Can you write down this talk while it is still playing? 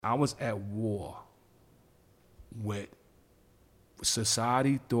I was at war with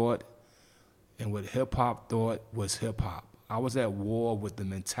society thought and what hip-hop thought was hip-hop. I was at war with the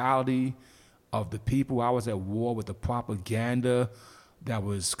mentality of the people. I was at war with the propaganda that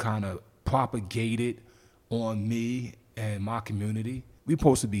was kind of propagated on me and my community. We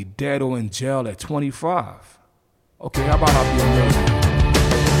supposed to be dead or in jail at 25. Okay, how about I be a millionaire?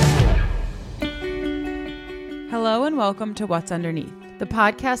 Hello and welcome to What's Underneath, the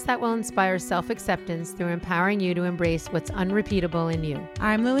podcast that will inspire self-acceptance through empowering you to embrace what's unrepeatable in you.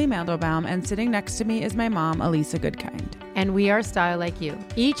 I'm Lily Mandelbaum, and sitting next to me is my mom, Elisa Goodkind. And we are Style Like You.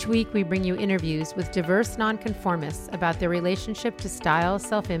 Each week, we bring you interviews with diverse nonconformists about their relationship to style,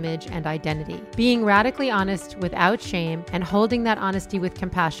 self-image, and identity. Being radically honest without shame and holding that honesty with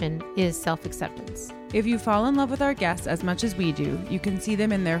compassion is self-acceptance. If you fall in love with our guests as much as we do, you can see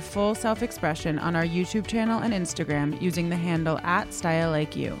them in their full self-expression on our YouTube channel and Instagram using the handle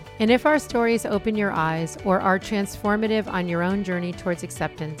 @StyleLikeYou. And if our stories open your eyes or are transformative on your own journey towards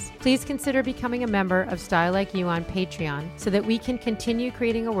acceptance, please consider becoming a member of Style Like You on Patreon so that we can continue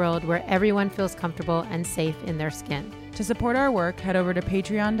creating a world where everyone feels comfortable and safe in their skin. To support our work, head over to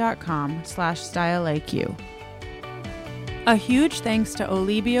patreon.com/StyleLikeYou. A huge thanks to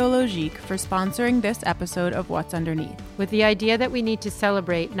Oli Biologique for sponsoring this episode of What's Underneath. With the idea that we need to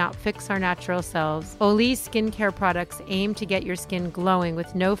celebrate, not fix our natural selves, Oli's skincare products aim to get your skin glowing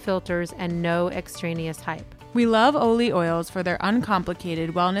with no filters and no extraneous hype. We love Oli oils for their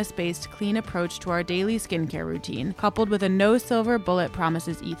uncomplicated, wellness-based, clean approach to our daily skincare routine, coupled with a no silver bullet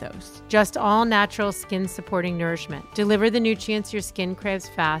promises ethos. Just all natural skin-supporting nourishment. Deliver the nutrients your skin craves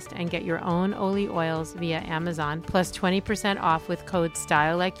fast and get your own Oli oils via Amazon, plus 20% off with code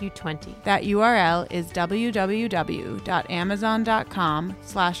StyleLikeYou20. That URL is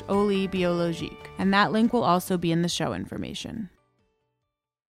www.amazon.com/Oli Biologique, and that link will also be in the show information.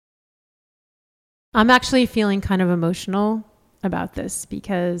 I'm actually feeling kind of emotional about this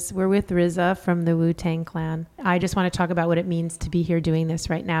because we're with RZA from the Wu-Tang Clan. I just want to talk about what it means to be here doing this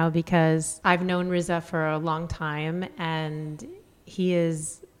right now because I've known RZA for a long time and he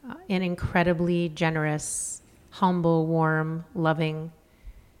is an incredibly generous, humble, warm, loving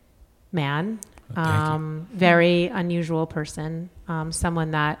man. Very unusual person,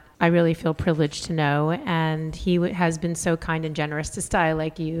 someone that I really feel privileged to know. And he has been so kind and generous to Style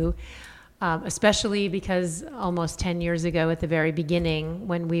Like You. Especially because almost 10 years ago at the very beginning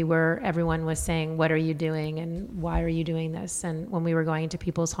when everyone was saying, what are you doing and why are you doing this? And when we were going into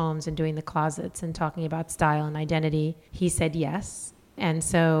people's homes and doing the closets and talking about style and identity, he said yes. And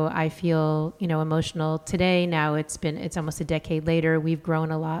so I feel, emotional today. Now it's almost a decade later. We've grown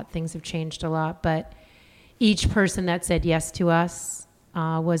a lot. Things have changed a lot. But each person that said yes to us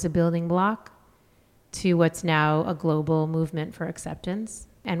was a building block to what's now a global movement for acceptance.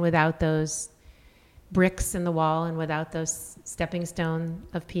 And without those bricks in the wall and without those stepping stone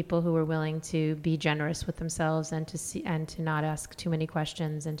of people who were willing to be generous with themselves and to not ask too many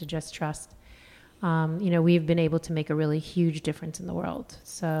questions and to just trust, we've been able to make a really huge difference in the world.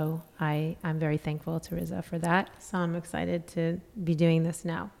 So I'm very thankful to RZA for that. So I'm excited to be doing this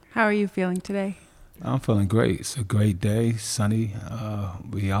now. How are you feeling today? I'm feeling great. It's a great day, sunny.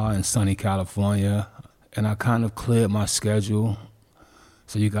 We are in sunny California, and I kind of cleared my schedule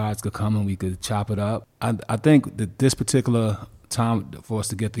so you guys could come and we could chop it up. I think that this particular time for us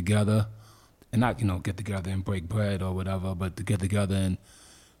to get together, and not, get together and break bread or whatever, but to get together and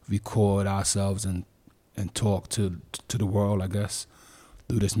record ourselves and talk to the world, I guess,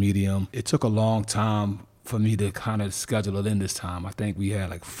 through this medium. It took a long time for me to kind of schedule it in this time. I think we had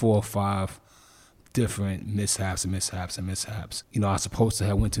like 4 or 5 different mishaps. I was supposed to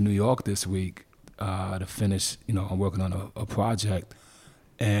have went to New York this week to finish, I'm working on a project.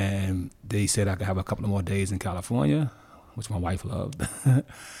 And they said I could have a couple of more days in California, which my wife loved.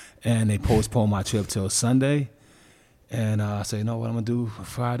 And they postponed my trip till Sunday. And I said, what I'm going to do for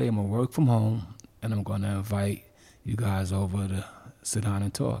Friday, I'm going to work from home, and I'm going to invite you guys over to sit down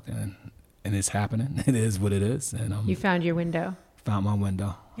and talk. And it's happening. It is what it is. And you found your window. Found my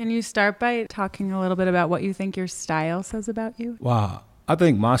window. Can you start by talking a little bit about what you think your style says about you? Wow. I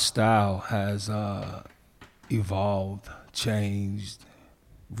think my style has evolved, changed,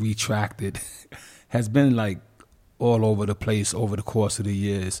 retracted, has been like all over the place over the course of the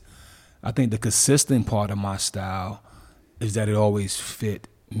years. I think the consistent part of my style is that it always fit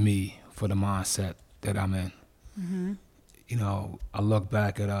me for the mindset that I'm in. Mm-hmm. I look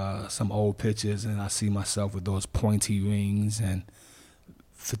back at some old pictures and I see myself with those pointy rings and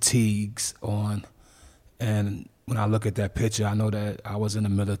fatigues on. And when I look at that picture, I know that I was in a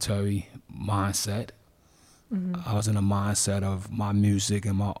military mindset. I was in a mindset of my music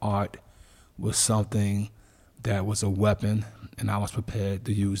and my art was something that was a weapon, and I was prepared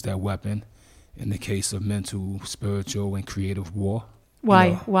to use that weapon in the case of mental, spiritual, and creative war. Why?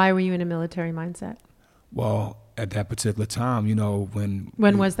 You know, Why were you in a military mindset? well, at that particular time, when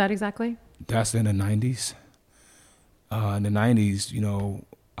Was that exactly? that's in the 90s. In the 90s,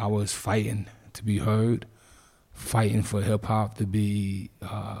 I was fighting to be heard, fighting for hip hop to be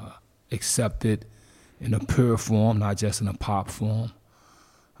accepted in a pure form, not just in a pop form.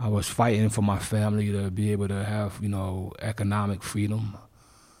 I was fighting for my family to be able to have, economic freedom.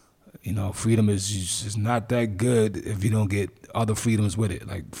 Freedom is just not that good if you don't get other freedoms with it.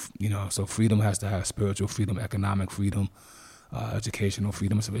 So freedom has to have spiritual freedom, economic freedom, educational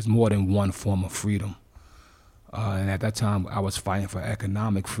freedom. So it's more than one form of freedom. And at that time, I was fighting for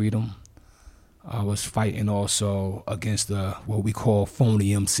economic freedom. I was fighting also against what we call phony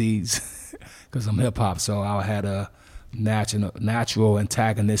MCs, because I'm hip hop. So I had a natural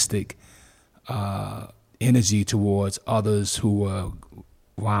antagonistic energy towards others who were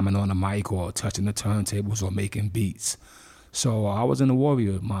rhyming on the mic or touching the turntables or making beats. So I was in a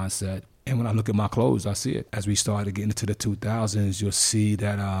warrior mindset. And when I look at my clothes, I see it. As we started getting into the 2000s, you'll see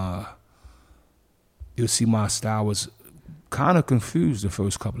that my style was kind of confused the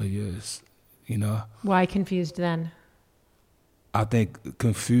first couple of years, Why confused then? I think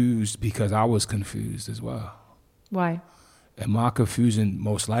confused because I was confused as well. Why? And my confusion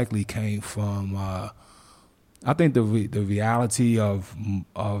most likely came from, I think the reality of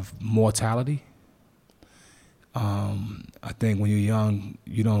mortality. I think when you're young,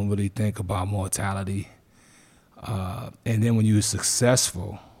 you don't really think about mortality. And then when you're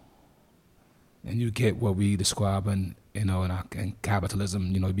successful and you get what we describe in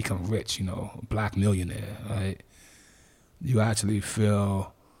capitalism, you become rich, black millionaire, right? You actually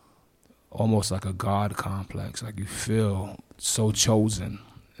feel almost like a God complex, like you feel so chosen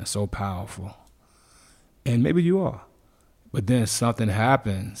and so powerful. And maybe you are. But then something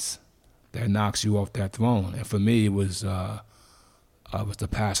happens that knocks you off that throne. And for me, it was the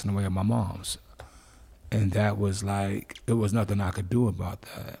passing away of my mom's. And that was it was nothing I could do about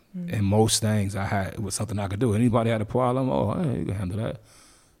that. And most things it was something I could do. Anybody had a problem, hey, you can handle that.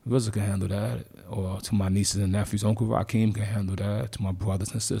 RZA can handle that. Or to my nieces and nephews, Uncle Rakim can handle that. To my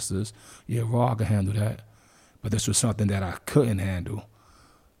brothers and sisters, yeah, Raw can handle that. But this was something that I couldn't handle.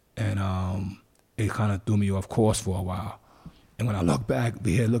 And it kind of threw me off course for a while. And when I look back,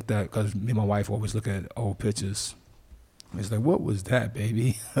 because me and my wife always look at old pictures. It's like, what was that,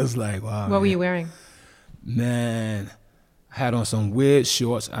 baby? I was like, wow. What were you wearing? Man, I had on some weird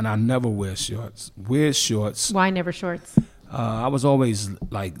shorts, and I never wear shorts. Weird shorts. Why never shorts? I was always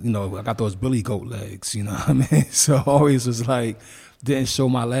I got those billy goat legs, you know what I mean? So I always was didn't show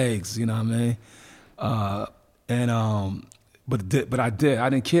my legs, you know what I mean? But I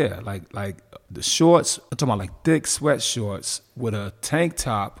didn't care. Like the shorts, I'm talking about thick sweat shorts with a tank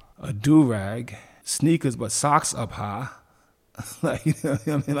top, a do-rag, sneakers, but socks up high. You know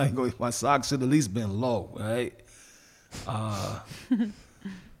what I mean? My socks should at least been low, right? A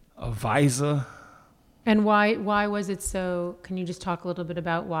visor. And why was it so? Can you just talk a little bit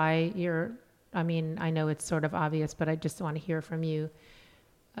about why I know it's sort of obvious, but I just want to hear from you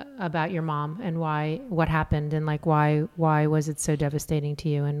about your mom and what happened, and why was it so devastating to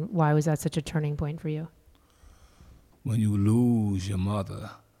you, and why was that such a turning point for you? When you lose your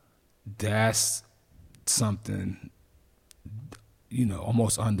mother, that's something,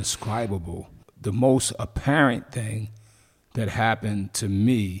 almost undescribable. The most apparent thing that happened to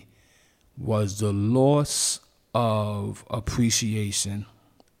me was the loss of appreciation,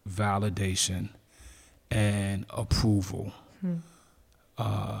 validation, and approval.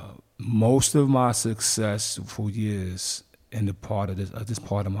 Most of my successful years in this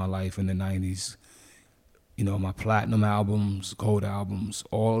part of my life in the 90s, my platinum albums, gold albums,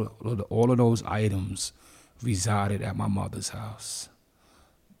 all of those items resided at my mother's house.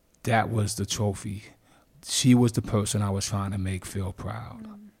 That was the trophy. She was the person I was trying to make feel proud.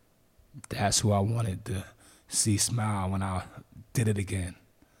 That's who I wanted to see smile when I did it again.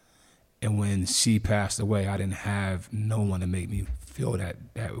 And when she passed away, I didn't have no one to make me feel that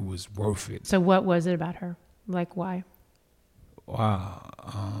it was worth it. So what was it about her? Why? Wow.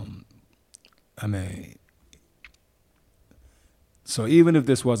 So even if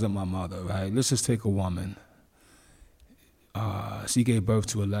this wasn't my mother, right? Let's just take a woman. She gave birth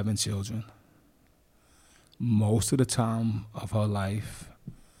to 11 children. Most of the time of her life,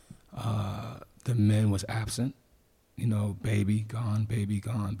 the men was absent. Baby gone, baby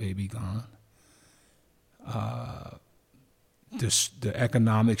gone, baby gone. The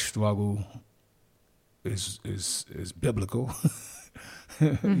economic struggle is biblical.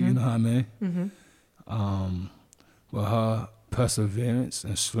 You know what I mean? But her perseverance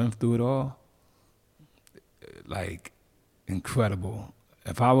and strength through it all, like, incredible.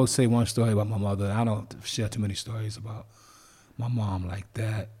 If I would say one story about my mother, I don't share too many stories about my mom like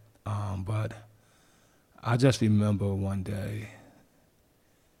that. But I just remember one day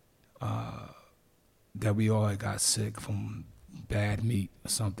that we all got sick from bad meat or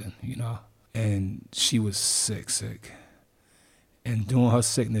something, you know? And she was sick. And during her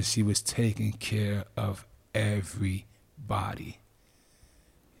sickness, she was taking care of everybody.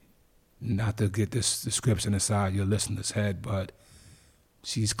 Not to get this description inside your listener's head, but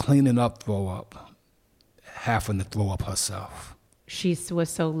she's cleaning up throw up, having to throw up herself. She was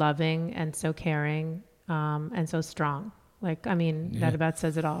so loving and so caring, and so strong. Like, I mean, that about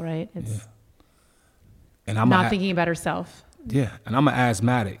says it all, right? It's and I'm not thinking about herself. Yeah, and I'm an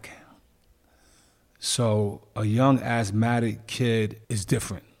asthmatic. So a young asthmatic kid is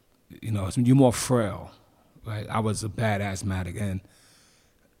different. You know, you're more frail, right? I was a bad asthmatic, and,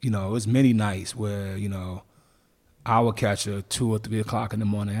 you know, it was many nights where, you know, I would catch a 2 or 3 o'clock in the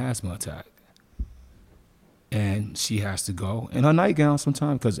morning asthma attack. And she has to go in her nightgown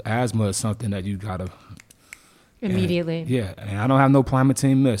sometimes, because asthma is something that you got to... Immediately. And I don't have no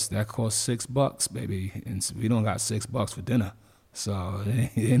Primatene Mist. That costs $6, baby. And we don't got $6 for dinner. So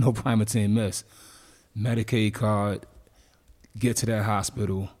it ain't no Primatene Mist. Medicaid card, get to that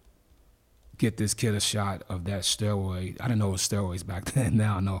hospital, get this kid a shot of that steroid. I didn't know it was steroids back then.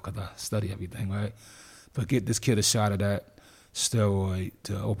 Now I know because I study everything, right? But get this kid a shot of that steroid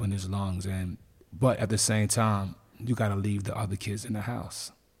to open his lungs. But at the same time, you got to leave the other kids in the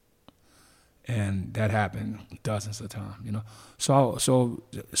house. And that happened dozens of times, you know. So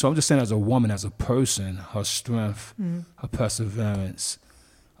I'm just saying, as a woman, as a person, her strength, her perseverance,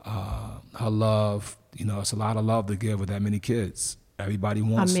 her love, you know, it's a lot of love to give with that many kids. Everybody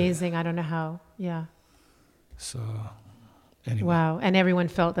wants Amazing. it. I don't know how. Yeah. So, anyway. Wow. And everyone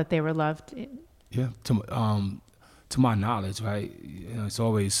felt that they were loved. Yeah. To my knowledge, right? You know, it's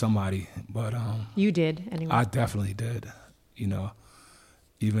always somebody, but you did anyway. I definitely did. You know,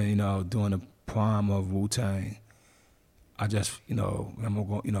 even, you know, during the prime of Wu-Tang, I just, you know,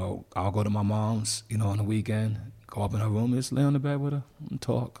 I'll go to my mom's, you know, on the weekend, go up in her room, just lay on the bed with her and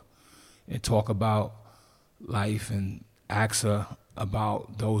talk about life and ask her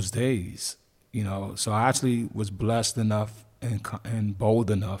about those days, you know. So I actually was blessed enough and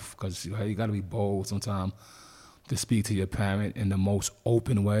bold enough, because you got to be bold sometimes to speak to your parent in the most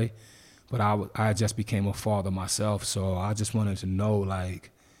open way. But I just became a father myself, so I just wanted to know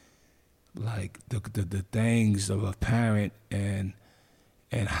like the things of a parent and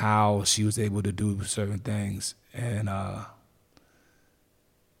how she was able to do certain things. And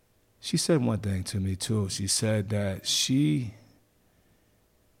she said one thing to me too. She said that she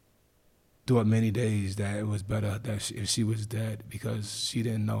thought many days that it was better that if she was dead, because she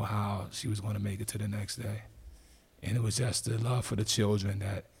didn't know how she was going to make it to the next day. And it was just the love for the children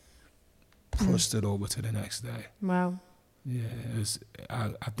that pushed it over to the next day. Wow. Yeah, it was,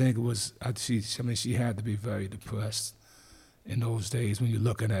 I think it was, she had to be very depressed in those days when you're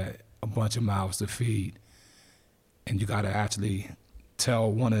looking at a bunch of mouths to feed, and you got to actually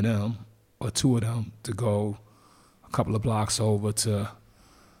tell one of them or two of them to go a couple of blocks over to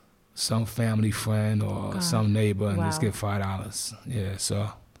some family friend or some neighbor and just get $5. Yeah,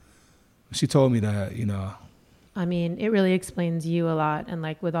 so she told me that, you know. I mean, it really explains you a lot, and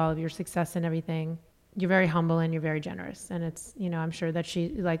like with all of your success and everything, you're very humble and you're very generous, and it's, you know, I'm sure that she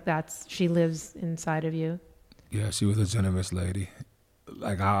lives inside of you. Yeah, she was a generous lady.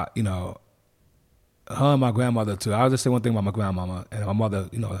 Like, her and my grandmother too. I'll just say one thing about my grandmama and my mother,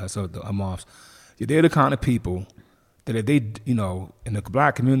 you know, her moms. They're the kind of people that if they, you know, in the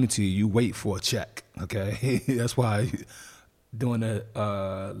black community, you wait for a check, okay? That's why during the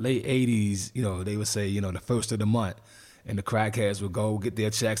late 80s, you know, they would say, you know, the first of the month, and the crackheads would go get their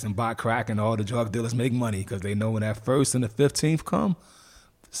checks and buy crack, and all the drug dealers make money because they know when that 1st and the 15th come,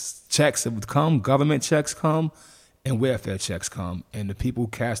 checks would come, government checks come, and welfare checks come, and the people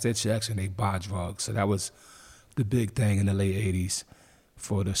cash their checks and they buy drugs. So that was the big thing in the late 80s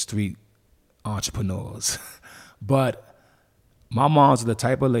for the street entrepreneurs. But my mom's the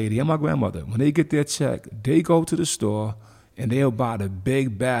type of lady, and my grandmother, when they get their check, they go to the store and they'll buy the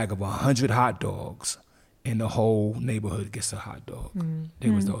big bag of 100 hot dogs, and the whole neighborhood gets a hot dog. They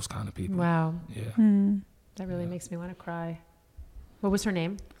was those kind of people. Wow. Yeah. That really makes me want to cry. What was her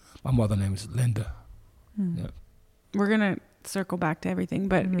name? My mother's name is Linda. Yeah. We're going to circle back to everything,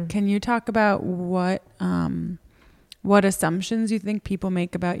 but can you talk about what assumptions you think people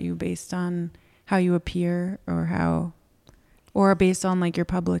make about you based on how you appear or based on like your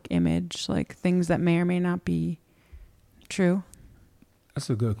public image, like things that may or may not be true? That's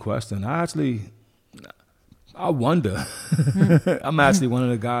a good question. I wonder. I'm actually one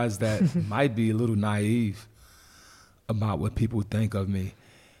of the guys that might be a little naive about what people think of me.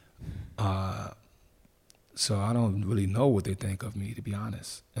 So I don't really know what they think of me, to be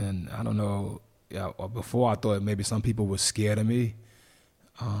honest. And I don't know. Yeah, before I thought maybe some people were scared of me.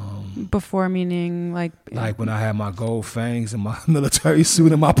 Before meaning like when I had my gold fangs and my military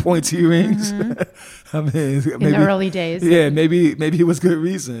suit and my pointy rings. Mm-hmm. I mean, maybe, in the early days. Yeah, maybe it was good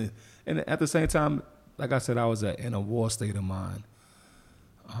reason. And at the same time, like I said, I was in a war state of mind.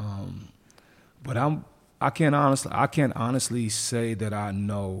 But I can't honestly say that I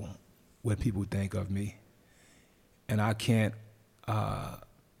know what people think of me, and I can't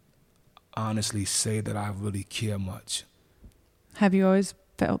honestly say that I really care much. Have you always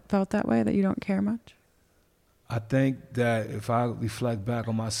felt that way, that you don't care much? I think that if I reflect back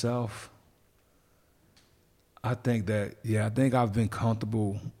on myself, I think I've been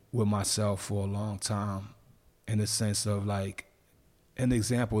comfortable with myself for a long time, in the sense of like, an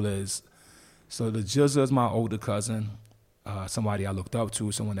example is, so the Jizza is my older cousin, somebody I looked up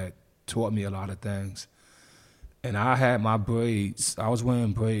to, someone that taught me a lot of things. And I had my braids. I was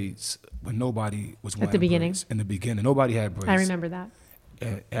wearing braids when nobody was wearing braids. At the beginning? In the beginning. Nobody had braids. I remember that.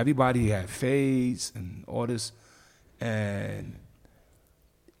 And everybody had fades and all this. And,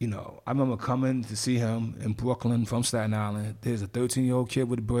 I remember coming to see him in Brooklyn from Staten Island. There's a 13-year-old kid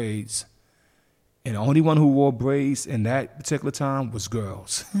with braids. And the only one who wore braids in that particular time was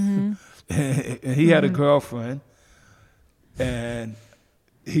girls. Mm-hmm. And he had a girlfriend. And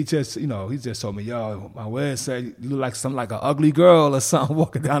he just told me, yo, my word said, you look like something like an ugly girl or something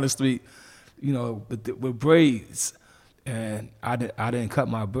walking down the street, with braids. And I didn't cut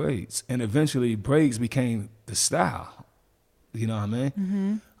my braids. And eventually braids became the style. You know what I mean?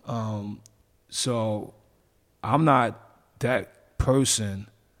 Mm-hmm. So I'm not that person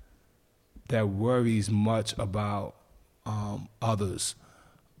that worries much about others.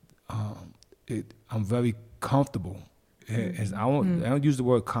 I'm very comfortable. And I don't use the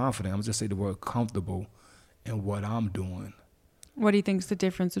word confident. I'm just say the word comfortable in what I'm doing. What do you think is the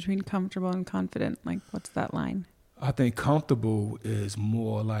difference between comfortable and confident? Like, what's that line? I think comfortable is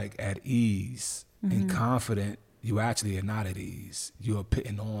more like at ease, and confident, you actually are not at ease. You're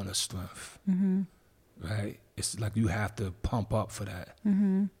putting on a strength, right? It's like you have to pump up for that.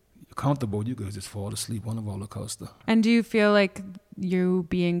 You're comfortable, you could just fall asleep on a roller coaster. And do you feel like you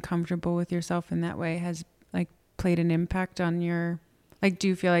being comfortable with yourself in that way has like played an impact on your, like, do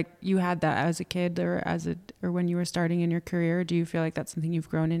you feel like you had that as a kid or when you were starting in your career? Do you feel like that's something you've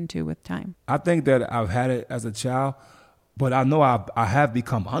grown into with time? I think that I've had it as a child, but I know I have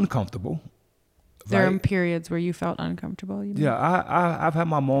become uncomfortable. There are periods where you felt uncomfortable. You mean? Yeah, I've had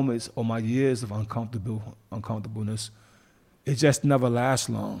my moments or my years of uncomfortableness. It just never lasts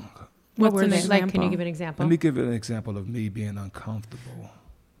long. What were they? Like, can you give an example? Let me give an example of me being uncomfortable.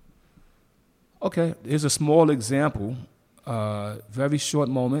 Okay, here's a small example. Very short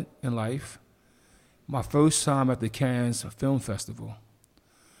moment in life. My first time at the Cannes Film Festival.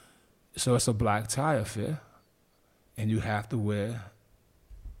 So it's a black tie affair, and you have to wear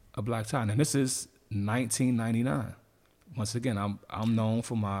a black tie. And this is 1999. Once again, I'm known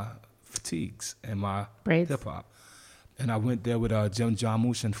for my fatigues and my hip hop. And I went there with Jim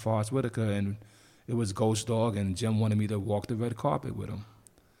Jarmusch and Forrest Whitaker, and it was Ghost Dog, and Jim wanted me to walk the red carpet with him.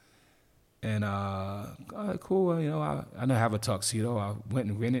 And cool, I didn't have a tuxedo. I went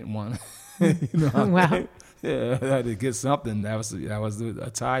and rented one. Wow. Yeah, I had to get something. That was the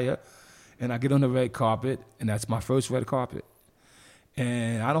attire. And I get on the red carpet, and that's my first red carpet.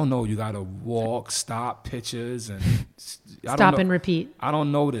 And I don't know, you gotta walk, stop, pictures, and stop and repeat. I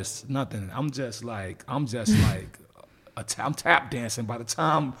don't notice nothing. I'm just like I'm tap dancing. By the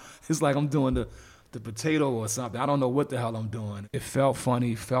time it's like I'm doing the potato or something, I don't know what the hell I'm doing. It felt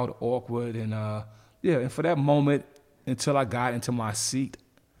funny, felt awkward, and and for that moment, until I got into my seat,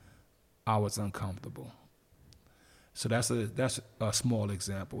 I was uncomfortable. So that's a small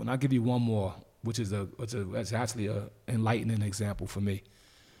example, and I'll give you one more, which is it's actually an enlightening example for me.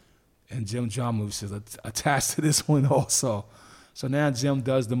 And Jim Jarmusch is attached to this one also. So now Jim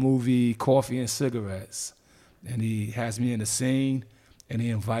does the movie Coffee and Cigarettes, and he has me in the scene, and he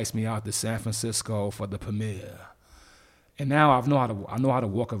invites me out to San Francisco for the premiere. And now I know how to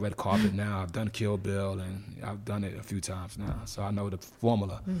walk a red carpet now. I've done Kill Bill, and I've done it a few times now, so I know the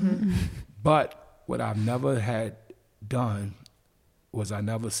formula. Mm-hmm. But what I've never had done was I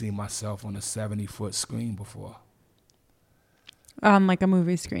never seen myself on a 70-foot screen before. On like a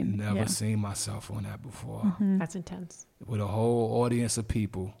movie screen. Never seen myself on that before. Mm-hmm. That's intense. With a whole audience of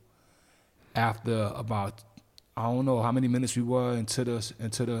people. After about, I don't know how many minutes we were into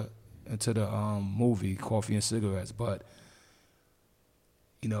the movie Coffee and Cigarettes, but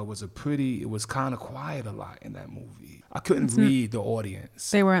you know, it was kind of quiet a lot in that movie. I couldn't read the audience.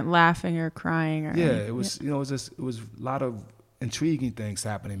 They weren't laughing or crying or anything. It was, you know, it was a lot of intriguing things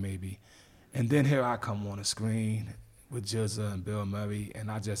happening maybe. And then here I come on the screen with Jizza and Bill Murray, and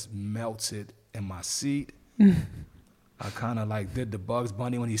I just melted in my seat. I kind of like did the Bugs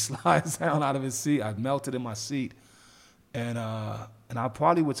Bunny when he slides down out of his seat. I melted in my seat. And I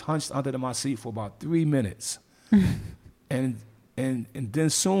probably was hunched under my seat for about 3 minutes. And then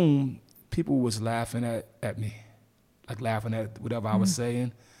soon people was laughing at me, like laughing at whatever I was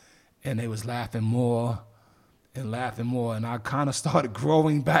saying. And they was laughing more. And I kind of started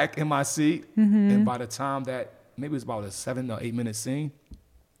growing back in my seat. And by the time that, maybe it was about a 7 or 8 minute scene,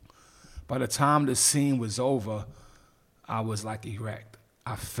 by the time the scene was over, I was like erect.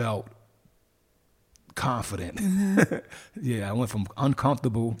 I felt confident. Yeah, I went from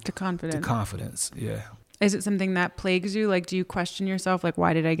uncomfortable to confidence. Yeah. Is it something that plagues you? Like, do you question yourself? Like,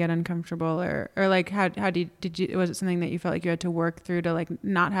 why did I get uncomfortable? Or like, how did you, was it something that you felt like you had to work through to like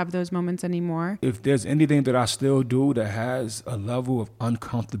not have those moments anymore? If there's anything that I still do that has a level of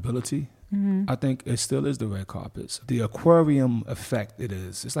uncomfortability, I think it still is the red carpets. The aquarium effect it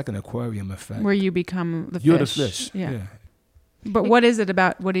is. It's like an aquarium effect. Where you become the fish. You're the fish. Yeah. But what is it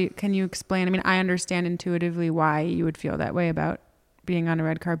about, can you explain? I mean, I understand intuitively why you would feel that way about being on a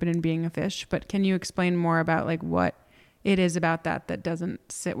red carpet and being a fish, but can you explain more about like what it is about that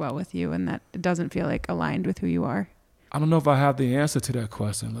doesn't sit well with you and that it doesn't feel like aligned with who you are? I don't know if I have the answer to that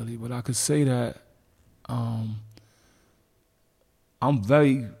question, Lily, but I could say that I'm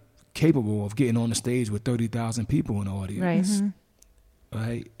very capable of getting on the stage with 30,000 people in the audience,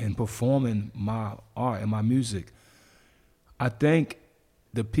 right? And performing my art and my music. I think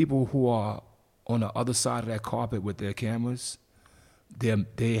the people who are on the other side of that carpet with their cameras,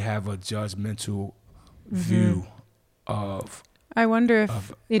 they have a judgmental view of. I wonder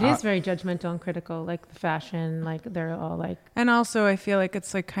if it is very judgmental and critical, like the fashion, like they're all like. And also, I feel like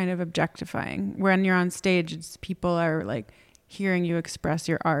it's like kind of objectifying. When you're on stage, it's people are like hearing you express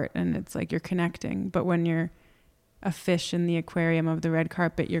your art, and it's like you're connecting. But when you're a fish in the aquarium of the red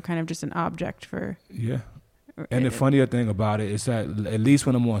carpet, you're kind of just an object for. Yeah. And the funnier thing about it is that at least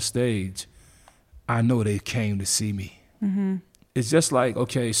when I'm on stage, I know they came to see me. It's just like,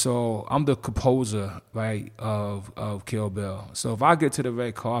 okay, so I'm the composer, right, of Kill Bill. So if I get to the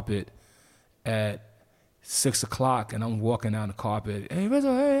red carpet at 6 o'clock and I'm walking down the carpet, hey,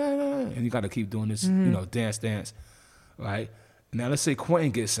 Rizzo, hey, and you got to keep doing this, you know, dance, right? Now let's say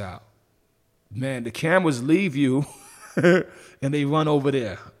Quentin gets out. Man, the cameras leave you and they run over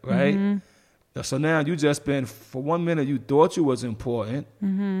there, right? So now you just been, for 1 minute, you thought you was important.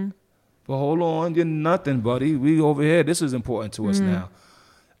 But hold on, you're nothing, buddy. We over here, this is important to us now.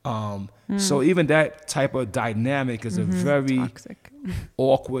 So even that type of dynamic is a very toxic,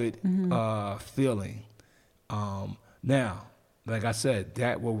 awkward feeling. Now, like I said,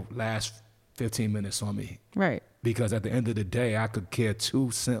 that will last 15 minutes on me. Right. Because at the end of the day, I could care 2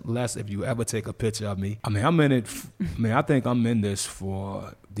 cents less if you ever take a picture of me. I mean, I'm in it. I think I'm in this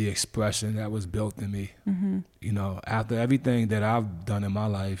for the expression that was built in me. You know, after everything that I've done in my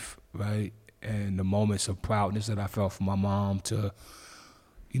life, right, and the moments of proudness that I felt for my mom to,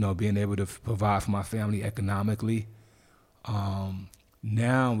 you know, being able to provide for my family economically.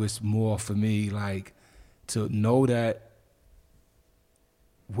 Now it's more for me like to know that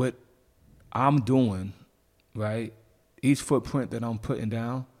what I'm doing, right, each footprint that I'm putting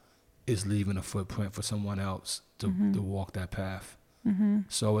down is leaving a footprint for someone else to walk that path.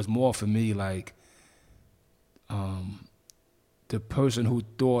 So it's more for me like the person who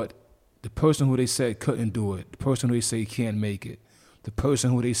they said couldn't do it, the person who they say can't make it, the person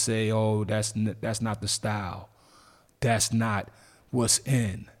who they say, oh, that's not the style, that's not what's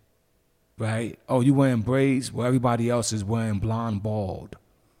in, right? Oh, you wearing braids? Well, everybody else is wearing blonde bald.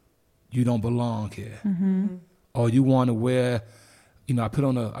 You don't belong here. Or you want to wear, you know,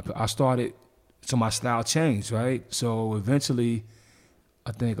 I started, so my style changed, right? So eventually,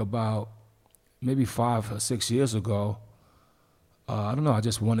 I think about maybe 5 or 6 years ago, I don't know, I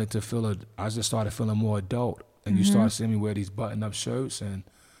just started feeling more adult. And you started seeing me wear these button-up shirts and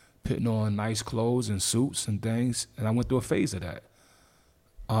putting on nice clothes and suits and things. And I went through a phase of that.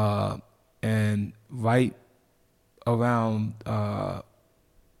 And right around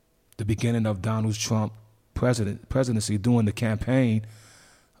the beginning of Donald Trump presidency, during the campaign,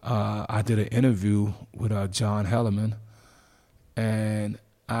 I did an interview with John Hellerman, and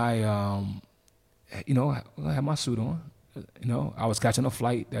I had my suit on. I was catching a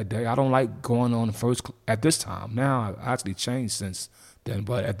flight that day. I don't like going on at this time. Now, I've actually changed since then.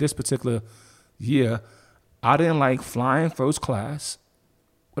 But at this particular year, I didn't like flying first class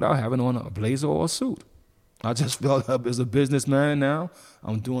without having on a blazer or a suit. I just felt up as a businessman now.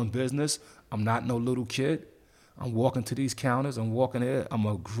 I'm doing business. I'm not no little kid. I'm walking to these counters. I'm walking there. I'm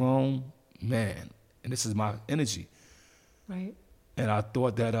a grown man. And this is my energy. Right. And I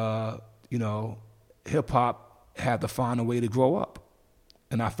thought that, hip-hop had to find a way to grow up.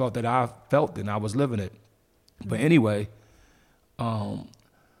 And I felt that I felt it and I was living it. But anyway,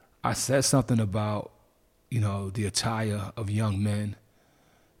 I said something about, the attire of young men.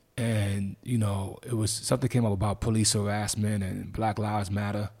 And, it was something came up about police harassment and Black Lives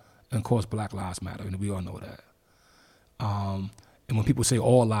Matter. And of course, Black Lives Matter, and we all know that. And when people say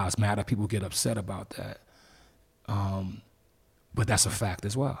all lives matter, people get upset about that. But that's a fact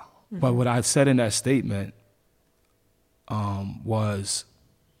as well. Mm-hmm. But what I said in that statement was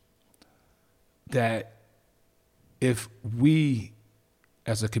that if we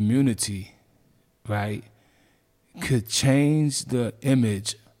as a community, right, could change the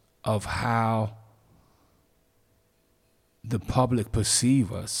image of how the public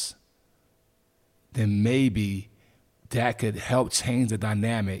perceive us, then maybe that could help change the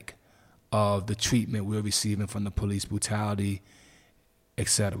dynamic of the treatment we're receiving from the police brutality,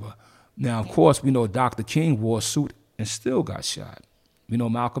 etc. Now, of course, we know Dr. King wore a suit and still got shot. We know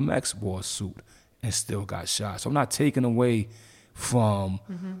Malcolm X wore a suit and still got shot. So I'm not taking away from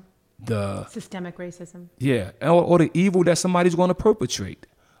the systemic racism. Yeah, or the evil that somebody's going to perpetrate.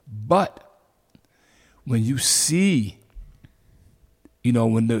 But when you see,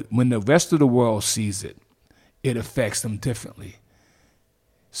 when the rest of the world sees it, it affects them differently.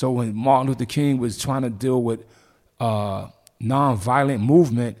 So when Martin Luther King was trying to deal with nonviolent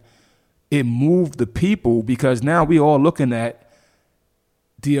movement, it moved the people because now we all looking at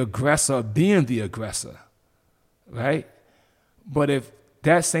the aggressor being the aggressor, right? But if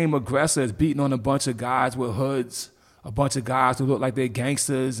that same aggressor is beating on a bunch of guys with hoods, a bunch of guys who look like they're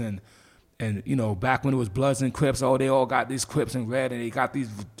gangsters, and back when it was Bloods and Crips, they all got these Crips in red and they got these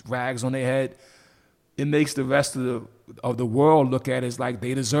rags on their head, it makes the rest of the world look at it as like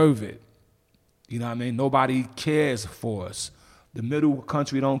they deserve it. You know what I mean? Nobody cares for us. The middle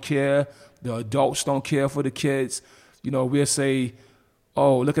country don't care. The adults don't care for the kids. We'll say,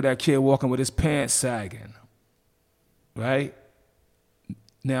 oh, look at that kid walking with his pants sagging, right?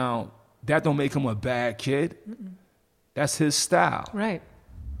 Now, that don't make him a bad kid. Mm-mm. That's his style. Right.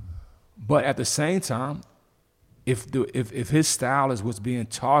 But at the same time, if his style is what's being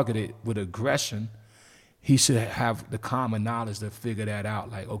targeted with aggression, he should have the common knowledge to figure that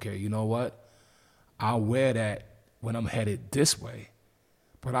out. Like, okay, you know what? I'll wear that when I'm headed this way,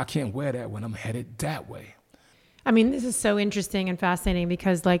 but I can't wear that when I'm headed that way. I mean, this is so interesting and fascinating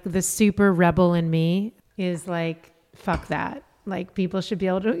because like the super rebel in me is like, fuck that. Like people should be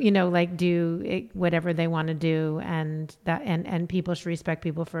able to, do it, whatever they want to do. And people should respect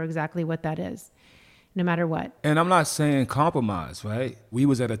people for exactly what that is, no matter what. And I'm not saying compromise, right? We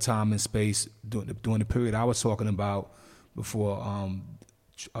was at a time and space during the period I was talking about before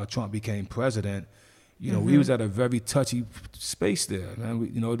Trump became president. We was at a very touchy space there, man.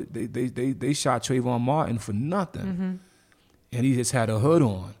 They shot Trayvon Martin for nothing, and he just had a hood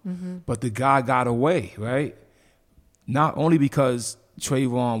on. But the guy got away, right? Not only because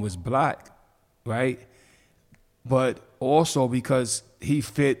Trayvon was black, right, but also because he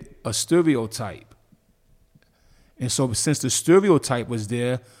fit a stereotype. And so, since the stereotype was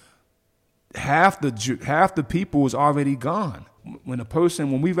there, half the people was already gone.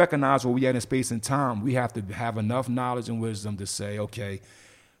 When we recognize where we at in space and time, we have to have enough knowledge and wisdom to say, okay,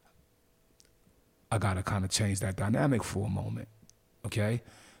 I got to kind of change that dynamic for a moment, okay?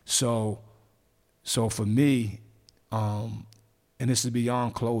 So for me, and this is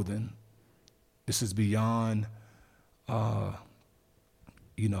beyond clothing, this is beyond, way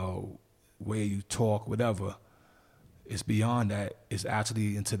you talk, whatever. It's beyond that. It's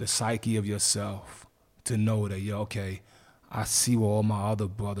actually into the psyche of yourself to know that, okay, I see where all my other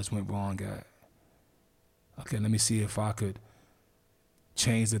brothers went wrong at. Okay, let me see if I could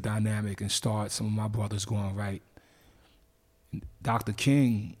change the dynamic and start some of my brothers going right. Dr.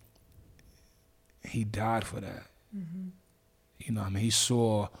 King, he died for that. Mm-hmm. He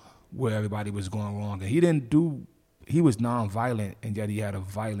saw where everybody was going wrong. And he was nonviolent, and yet he had a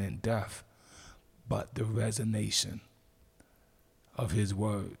violent death. But the resonation of his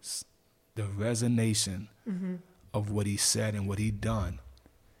words, the resonation of what he said and what he done.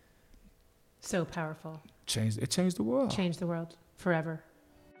 So powerful. It changed the world. Changed the world. forever.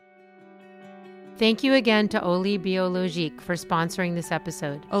 Thank you again to Oli Biologique for sponsoring this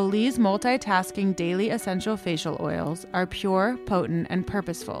episode. Oli's multitasking daily essential facial oils are pure, potent, and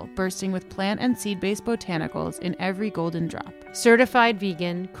purposeful, bursting with plant and seed-based botanicals in every golden drop. Certified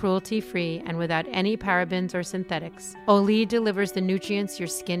vegan, cruelty-free, and without any parabens or synthetics, Oli delivers the nutrients your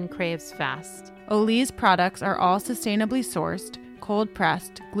skin craves fast. Oli's products are all sustainably sourced,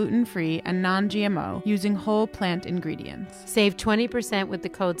 cold-pressed, gluten-free, and non-GMO, using whole plant ingredients. Save 20% with the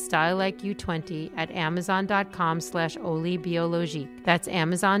code StyleLikeYou20 at amazon.com/OliBiologique. That's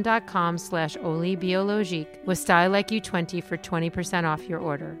amazon.com/OliBiologique with StyleLikeYou20 for 20% off your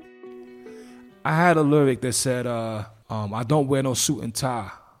order. I had a lyric that said, I don't wear no suit and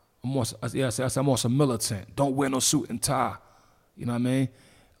tie. I'm more so militant. Don't wear no suit and tie. You know what I mean?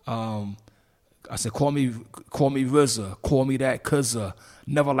 I said, call me RZA, call me that cuzza.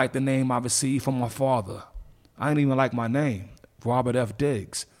 Never liked the name I received from my father. I didn't even like my name, Robert F.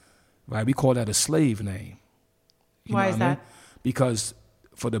 Diggs. Right? We call that a slave name. Why is that? Because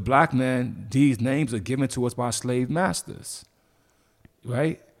for the black man, these names are given to us by slave masters.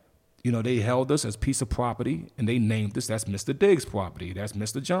 Right? You know, they held us as a piece of property, and they named us, that's Mr. Diggs' property, that's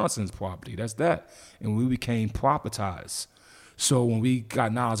Mr. Johnson's property, that's that. And we became propertized. So when we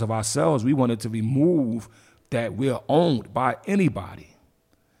got knowledge of ourselves, we wanted to remove that we're owned by anybody,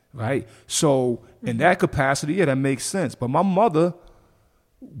 right? So in that capacity, yeah, that makes sense. But my mother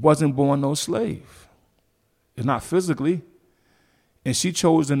wasn't born no slave. It's not physically. And she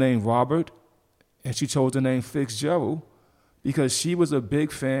chose the name Robert, and she chose the name Fitzgerald because she was a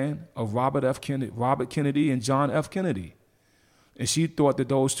big fan of Robert Kennedy and John F. Kennedy. And she thought that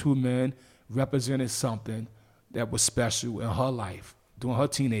those two men represented something that was special in her life during her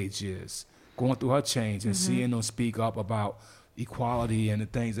teenage years, going through her change and seeing them speak up about equality and the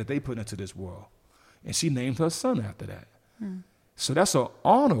things that they put into this world. And she named her son after that. So that's an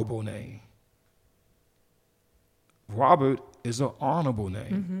honorable name. Robert is an honorable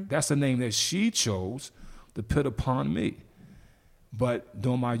name. That's the name that she chose to put upon me. But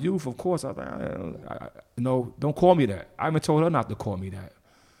during my youth, of course, I thought, don't call me that. I even told her not to call me that.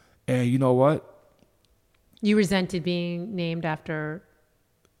 And you know what? You resented being named after...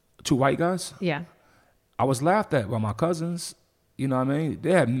 Two white guys? Yeah. I was laughed at by my cousins. You know what I mean?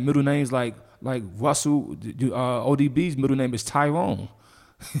 They had middle names like Russell, ODB's middle name is Tyrone.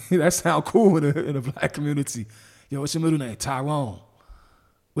 That sounds cool in the black community. Yo, what's your middle name? Tyrone.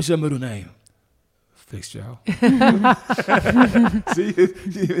 What's your middle name? Fitzgerald. See,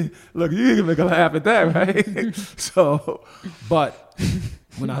 look, you can make a laugh at that, right? So, but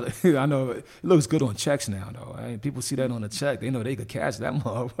when I know it looks good on checks now, though. Right? People see that on the check, they know they could cash that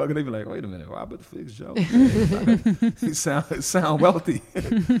motherfucker. They be like, wait a minute, Robert Fitzgerald. He sound wealthy.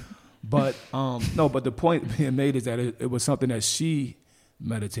 But no, but the point being made is that it was something that she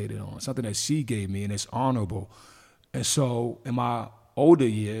meditated on, something that she gave me, and it's honorable. And so in my older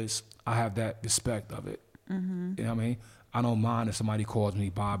years, I have that respect of it. You know what I mean? I don't mind if somebody calls me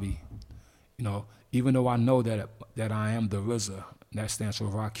Bobby. You know, even though I know that I am the RZA, and that stands for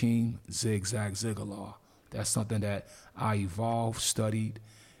Rakim Zigzag Ziggler. That's something that I evolved, studied,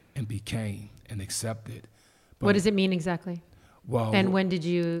 and became and accepted. But what does it mean exactly? Well, and when did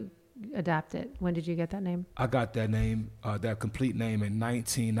you adapt it? When did you get that name? I got that name, that complete name in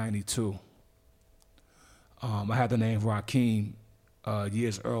 1992. I had the name Rakim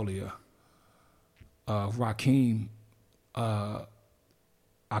years earlier. Rakim, I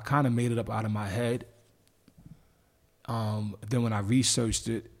kind of made it up out of my head. Then when I researched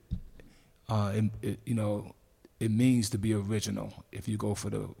it, it means to be original. If you go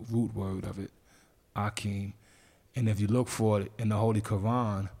for the root word of it, Akim, and if you look for it in the Holy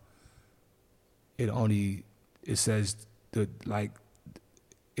Quran, it says that like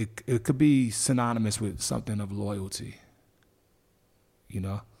it could be synonymous with something of loyalty, you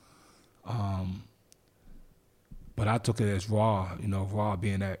know. But I took it as Ra, Ra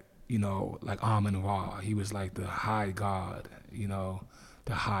being that, like Amun-Ra. He was like the high God,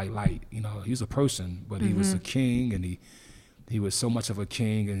 the high light. He was a person, but he was a king, and he was so much of a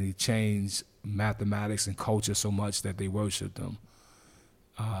king, and he changed mathematics and culture so much that they worshipped him.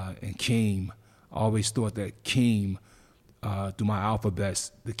 And Keem, I always thought that Keem, through my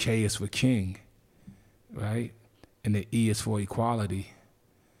alphabets, the K is for king, right? And the E is for equality.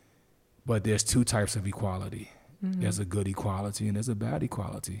 But there's two types of equality. There's a good equality and there's a bad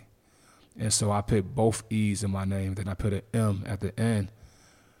equality. And so I put both E's in my name, then I put an M at the end.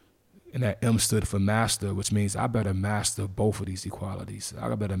 And that M stood for master, which means I better master both of these equalities.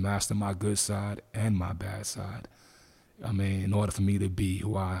 I better master my good side and my bad side. I mean, in order for me to be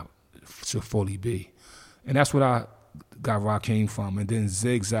who I should fully be. And that's what got Rakim from. And then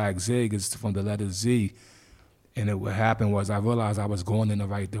Zigzag, Zig is from the letter Z. And what happened was I realized I was going in the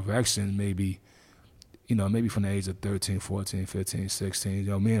right direction, maybe from the age of 13, 14, 15,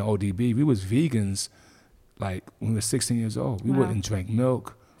 16. Me and ODB, we was vegans like when we were 16 years old. We wouldn't drink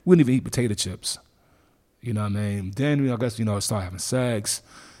milk. We wouldn't even eat potato chips. You know what I mean? Then I guess, started having sex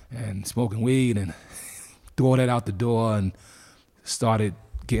and smoking weed and threw all that out the door and started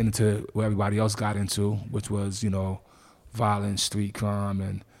getting into what everybody else got into, which was, violence, street crime,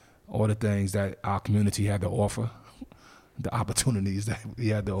 and all the things that our community had to offer, the opportunities that we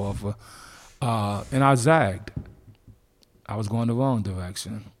had to offer. And I zagged. I was going the wrong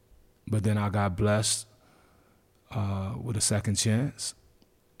direction. But then I got blessed with a second chance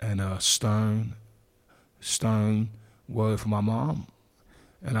and a stern word from my mom.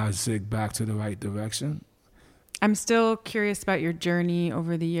 And I zigged back to the right direction. I'm still curious about your journey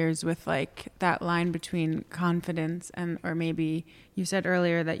over the years with like that line between confidence or maybe you said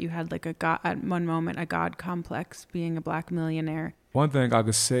earlier that you had like at one moment a God complex being a black millionaire. One thing I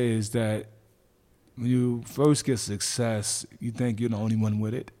could say is that when you first get success, you think you're the only one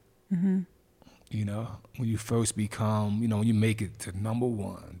with it. Mm-hmm. When you first become, when you make it to the number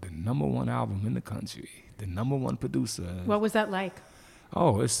one album in the country, the number one producer. What was that like?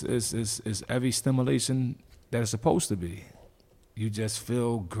 Oh, it's every stimulation that it's supposed to be. You just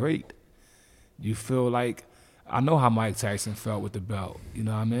feel great. You feel like, I know how Mike Tyson felt with the belt. You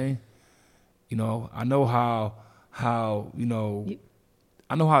know what I mean? I know how I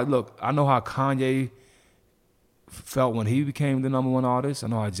know how Kanye felt when he became the number one artist. I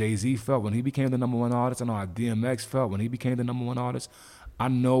know how Jay-Z felt when he became the number one artist. I know how DMX felt when he became the number one artist. I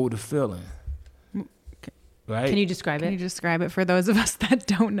know the feeling. Right? Can you describe it? Can you describe it for those of us that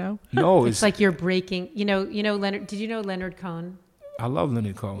don't know? No, it's like you're breaking. Leonard. Did you know Leonard Cohen? I love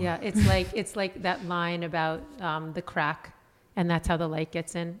Leonard Cohen. Yeah, it's like that line about the crack, and that's how the light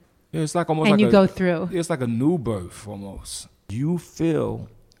gets in. Yeah, it's like almost and like you go through. It's like a new birth almost. You feel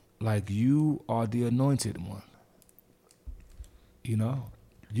like you are the anointed one.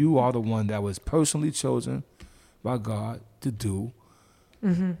 You are the one that was personally chosen by God to do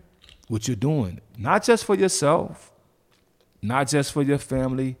what you're doing. Not just for yourself, not just for your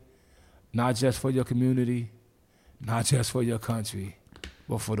family, not just for your community, not just for your country,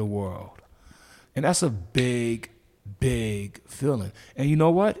 but for the world. And that's a big, big feeling. And you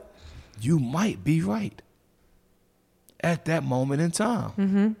know what? You might be right at that moment in time.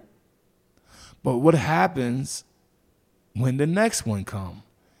 Mm-hmm. But what happens when the next one comes?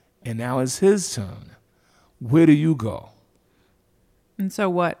 And now it's his turn. Where do you go? And so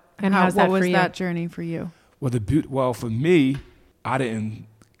what? And what was for that journey for you? Well, for me, I didn't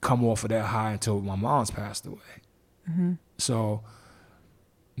come off of that high until my mom's passed away. Mm-hmm. So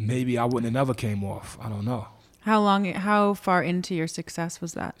maybe I wouldn't have never came off. I don't know. How far into your success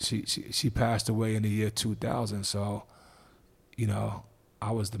was that? She passed away in the year 2000. So,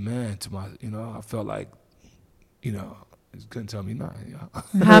 I was the man to my, I felt like, couldn't tell me nothing.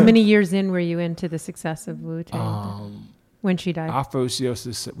 How many years in were you into the success of Wu-Tang when she died? Our first year,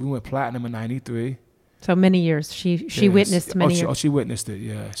 we went platinum in 93. So many years. She witnessed many years. She witnessed it,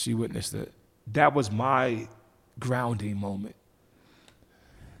 yeah. She witnessed it. That was my grounding moment.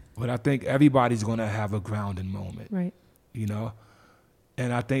 But I think everybody's going to have a grounding moment. Right.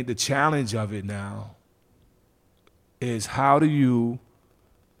 And I think the challenge of it now is how do you,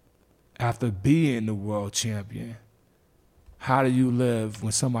 after being the world champion, how do you live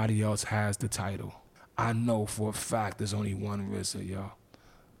when somebody else has the title? I know for a fact there's only one RZA, y'all.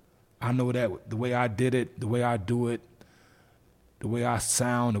 I know that the way I did it, the way I do it, the way I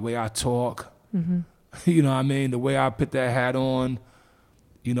sound, the way I talk, you know what I mean? The way I put that hat on,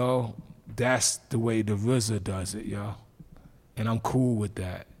 that's the way the RZA does it, y'all. And I'm cool with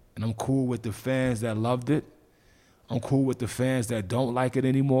that. And I'm cool with the fans that loved it. I'm cool with the fans that don't like it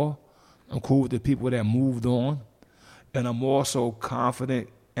anymore. I'm cool with the people that moved on. And I'm also confident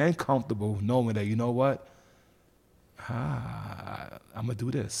and comfortable knowing that, you know what? I'm going to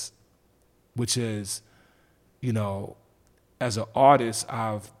do this. Which is, as an artist,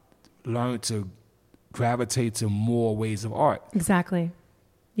 I've learned to gravitate to more ways of art. Exactly.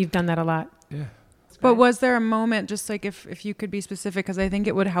 You've done that a lot. Yeah. But was there a moment, just like if you could be specific, because I think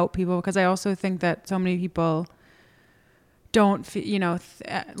it would help people, because I also think that so many people don't,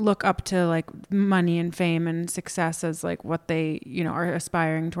 look up to like money and fame and success as like what they, are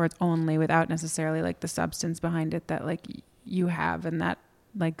aspiring towards only, without necessarily like the substance behind it that like you have and that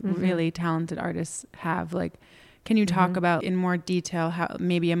like really talented artists have. Like, can you talk about in more detail how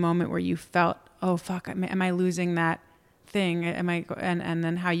maybe a moment where you felt, oh fuck, am I losing that thing? And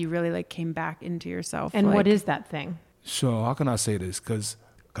then how you really like came back into yourself. And like, what is that thing? So how can I say this? Because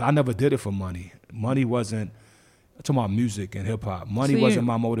I never did it for money. Money wasn't, I'm talking about music and hip hop. Money wasn't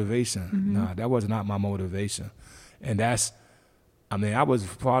my motivation. Mm-hmm. Nah, that was not my motivation. And that's, I was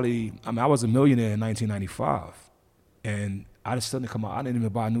a millionaire in 1995. And I just didn't come out, I didn't even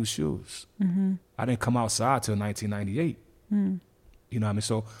buy new shoes. Mm-hmm. I didn't come outside till 1998. You know what I mean?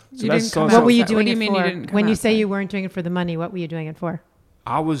 So What were you doing What do you it mean you for? didn't come When you say outside? you weren't doing it for the money, what were you doing it for?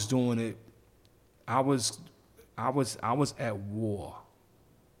 I was doing it, I was at war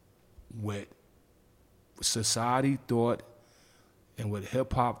with society thought and what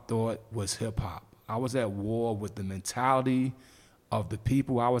hip hop thought was hip hop. I was at war with the mentality of the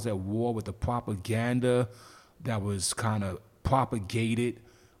people. I was at war with the propaganda that was kind of propagated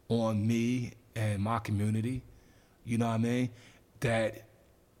on me and my community. You know what I mean? That,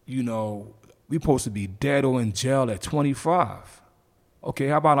 you know, we supposed to be dead or in jail at 25. Okay,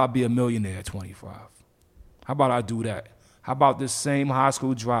 how about I be a millionaire at 25? How about I do that? How about this same high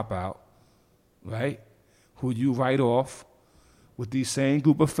school dropout, right, who you write off with these same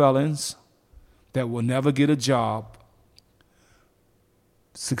group of felons that will never get a job,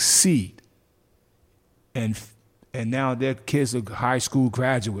 succeed, and now their kids are high school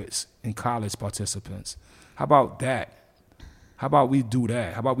graduates and college participants. How about that? How about we do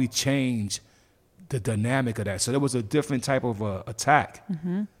that? How about we change the dynamic of that? So there was a different type of attack.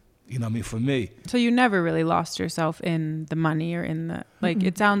 Mm-hmm. You know what I mean? For me. So you never really lost yourself in the money or in the, like,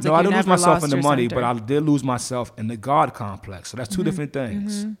 it sounds like No, I you didn't lose never myself lost in the your money, center. but I did lose myself in the God complex. So that's two different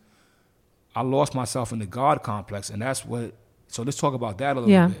things. Mm-hmm. I lost myself in the God complex, and that's what, so let's talk about that a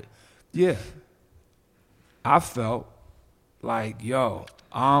little bit. Yeah. I felt like, yo,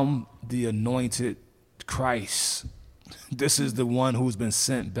 I'm the anointed Christ. This is the one who's been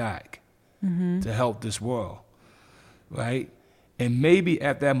sent back to help this world, right? And maybe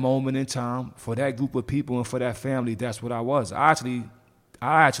at that moment in time, for that group of people and for that family, that's what I was. I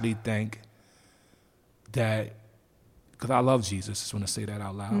actually think that, because I love Jesus, I just want to say that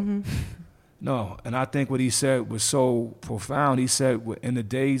out loud. No, and I think what he said was so profound. He said, in the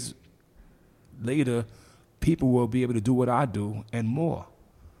days later, people will be able to do what I do and more.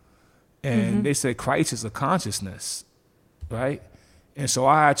 And they said Christ is a consciousness, right? And so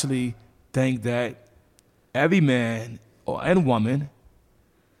I actually think that every man and woman,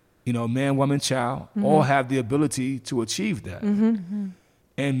 you know, man, woman, child, all have the ability to achieve that.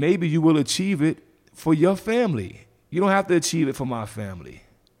 And maybe you will achieve it for your family. You don't have to achieve it for my family.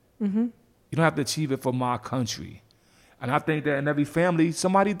 You don't have to achieve it for my country. And I think that in every family,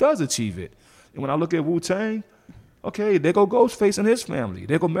 somebody does achieve it. And when I look at Wu-Tang, okay, there go Ghostface and his family.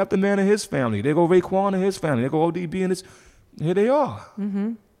 There go Method Man and his family. There go Raekwon and his family. There go ODB and his. Here they are.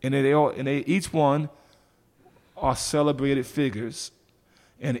 And they each one are celebrated figures,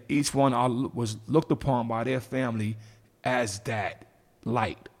 and each one was looked upon by their family as that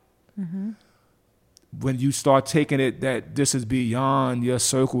light. When you start taking it that this is beyond your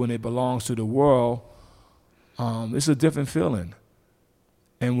circle and it belongs to the world, it's a different feeling.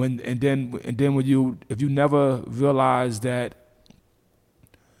 And then if you never realize that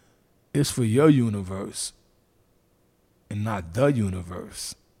it's for your universe and not the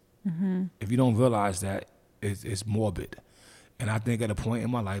universe, if you don't realize that, it's morbid. And I think at a point in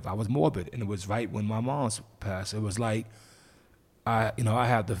my life I was morbid, and it was right when my mom's passed. It was like I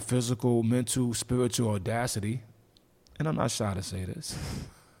had the physical, mental, spiritual audacity, and I'm not shy to say this,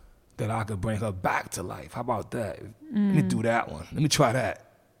 that I could bring her back to life. How about that? Let me do that one. Let me try that.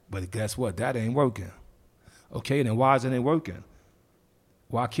 But guess what? That ain't working. Okay, then why is it ain't working?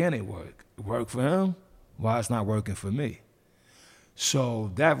 Why can't it work? It work for him? Why it's not working for me?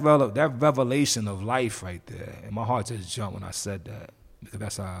 So that revelation of life right there, and my heart just jumped when I said that, because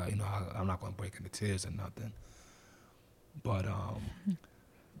that's how, I'm not going to break into tears or nothing. But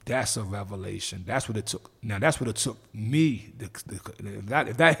that's a revelation. That's what it took. Now that's what it took me.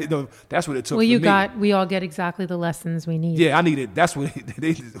 That's what it took. Well, we all get exactly the lessons we need. Yeah, I needed. That's what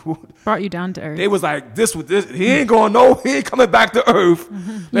they brought you down to earth. They was like, this. He ain't going he ain't coming back to earth.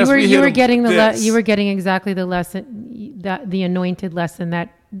 You were getting you were getting exactly the lesson, the anointed lesson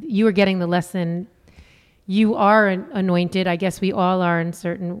that you were getting the lesson. You are anointed. I guess we all are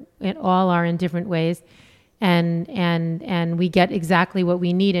in different ways. And we get exactly what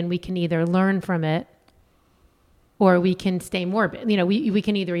we need, and we can either learn from it or we can stay morbid. We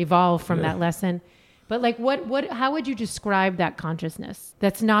can either evolve from that lesson. But like how would you describe that consciousness?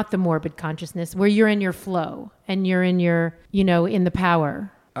 That's not the morbid consciousness where you're in your flow and you're in your, in the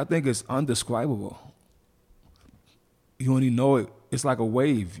power. I think it's undescribable. You only know it. It's like a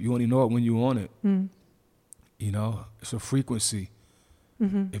wave. You only know it when you're on it. You know, it's a frequency.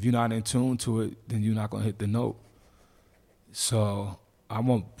 Mm-hmm. If you're not in tune to it, then you're not going to hit the note. So I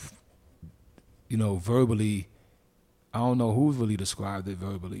won't, you know, verbally, I don't know who really described it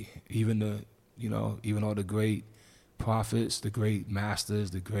verbally. Even the, you know, even all the great prophets, the great masters,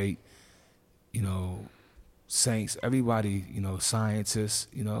 the great, you know, saints, everybody, you know, scientists,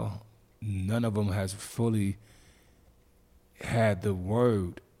 you know, none of them has fully had the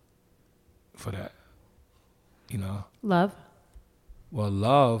word for that, you know. Love. Well,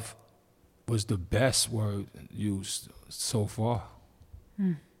 love was the best word used so far,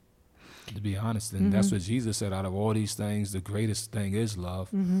 to be honest. And that's what Jesus said, out of all these things, the greatest thing is love.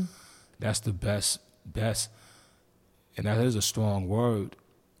 Mm-hmm. That's the best. And that is a strong word.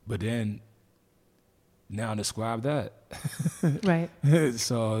 But then, now describe that. Right.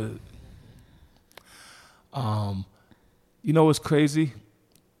 So, you know what's crazy?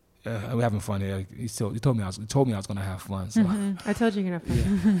 We're having fun here. You told me I was going to have fun. So. I told you you're going to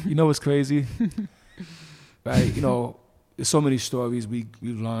have fun. Yeah. You know what's crazy? Right? You know, there's so many stories we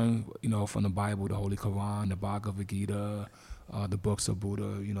learn, you know, from the Bible, the Holy Quran, the Bhagavad Gita, the books of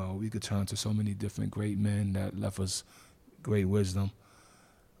Buddha. You know, we could turn to so many different great men that left us great wisdom.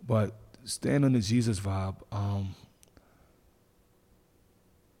 But staying on the Jesus vibe,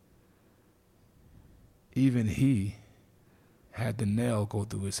 even he had the nail go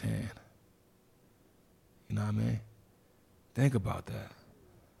through his hand. You know what I mean? Think about that.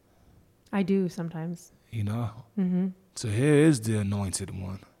 I do sometimes. You know? Mm-hmm. So here is the anointed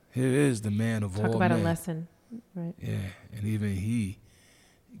one. Here is the man of all men. Talk about a lesson. Right. Yeah, and even he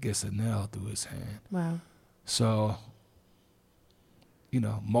gets a nail through his hand. Wow. So, you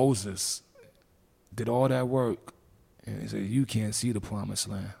know, Moses did all that work, and he said, you can't see the promised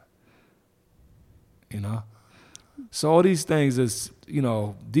land. You know? So all these things is, you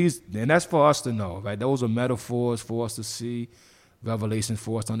know, and that's for us to know, right? Those are metaphors for us to see, revelations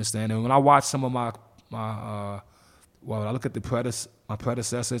for us to understand. And when I watch some of I look at my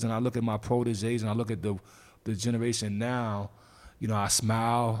predecessors, and I look at my proteges, and I look at the generation now, you know, I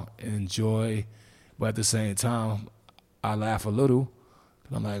smile and enjoy, but at the same time, I laugh a little.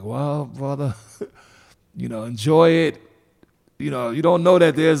 I'm like, well, brother, you know, enjoy it. You know, you don't know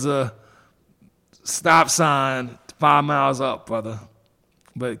that there's a stop sign 5 miles up, brother.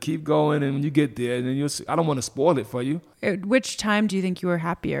 But keep going, and when you get there, then you'll see. I don't want to spoil it for you. At which time do you think you were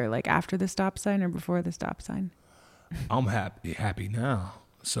happier, like after the stop sign or before the stop sign? I'm happy now.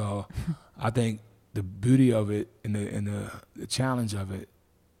 So I think the beauty of it and the challenge of it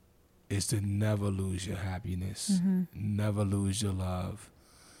is to never lose your happiness, never lose your love.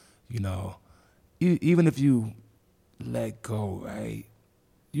 You know, even if you let go, right?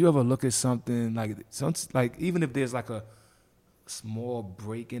 You ever look at something like even if there's like a small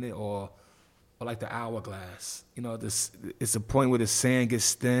break in it, or like the hourglass, you know, it's a point where the sand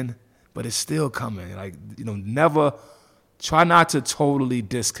gets thin, but it's still coming. Like, you know, never try not to totally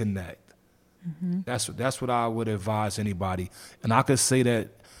disconnect. That's what I would advise anybody, and I could say that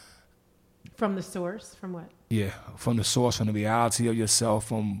from the source, from what? Yeah, from the source, from the reality of yourself.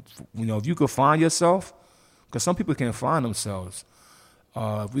 From, you know, if you could find yourself, because some people can't find themselves.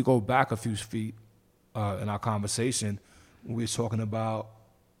 If we go back a few feet in our conversation, we were talking about,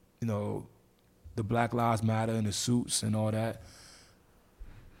 you know, the Black Lives Matter and the suits and all that.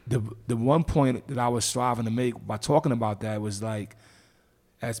 The one point that I was striving to make by talking about that was like,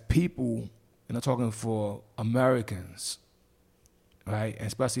 as people, and I'm talking for Americans, right, and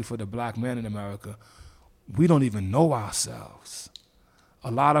especially for the black men in America, we don't even know ourselves.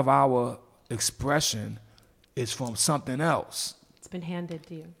 A lot of our expression is from something else. It's been handed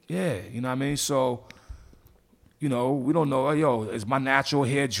to you. Yeah, you know what I mean? So, you know, we don't know, yo, is my natural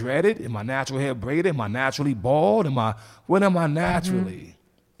hair dreaded? Is my natural hair braided? Am I naturally bald? What am I naturally?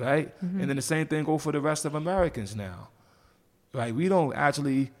 Right? And then the same thing go for the rest of Americans now. Right? We don't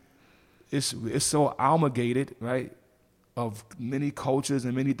actually, it's so amalgamated, right, of many cultures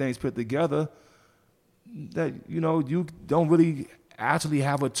and many things put together that, you know, you don't really actually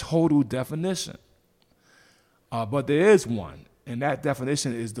have a total definition. But there is one. And that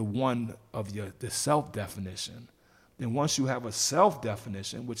definition is the one of the self-definition. Then once you have a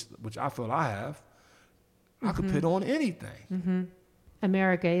self-definition, which I feel I have, I could put on anything.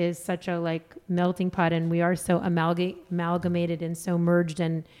 America is such a like melting pot, and we are so amalgamated and so merged,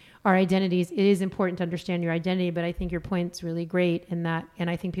 and our identities. It is important to understand your identity, but I think your point's really great in that, and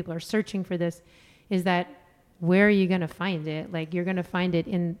I think people are searching for this, is that where are you going to find it? Like, you're going to find it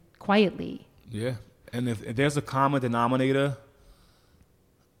in quietly. Yeah. And if there's a common denominator,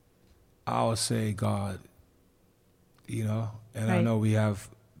 I would say God, you know, and right. I know we have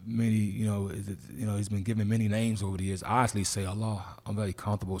many, he's been given many names over the years. I actually say Allah. I'm very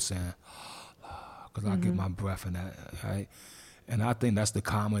comfortable saying because I get my breath in that, right? And I think that's the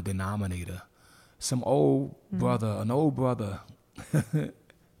common denominator. Some old brother, an old brother,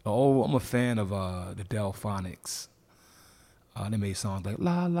 I'm a fan of the Delphonics. They made songs like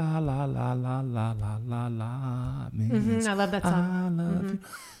la la la la la la la la la. I love that song. I love you.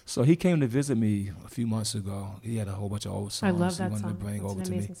 So he came to visit me a few months ago. He had a whole bunch of old songs I love that he wanted song. to bring That's over an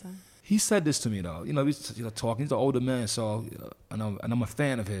to me. amazing song. He said this to me though. We talking. He's an older man, so and I'm a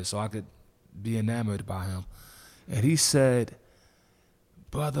fan of his, so I could be enamored by him. And he said,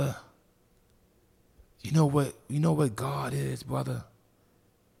 "Brother, you know what God is, brother?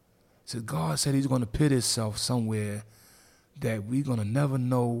 So God said He's going to put Himself somewhere that we're going to never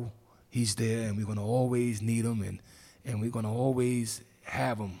know He's there, and we're going to always need Him, and we're going to always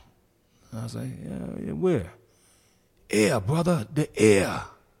have Him." I was like, yeah, where? Air, brother, the air.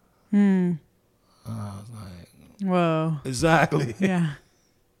 I was like, Whoa. exactly. Yeah.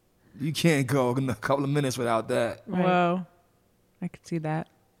 You can't go a couple of minutes without that. Right. Whoa. I could see that.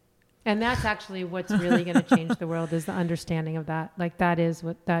 And that's actually what's really going to change the world is the understanding of that. Like that's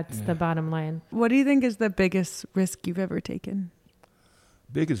the bottom line. What do you think is the biggest risk you've ever taken?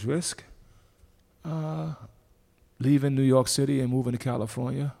 Biggest risk? Leaving New York City and moving to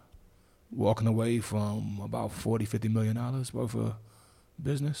California. Walking away from about $40-50 million worth of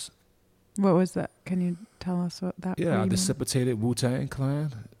business. What was that? Can you tell us what that? Yeah, I what you mean? dissipated Wu-Tang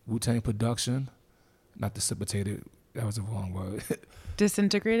Clan, Wu-Tang Production. Not dissipated, that was the wrong word.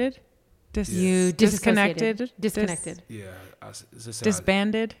 Disintegrated? You disconnected? Disconnected. Yeah.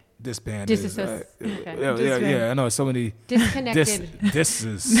 Disbanded? Disbanded. Okay. Yeah, I know so many. Disconnected.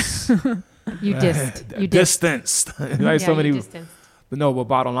 You distanced. Right? So many. Distanced. But no, but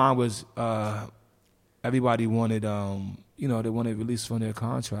bottom line was everybody wanted, they wanted release from their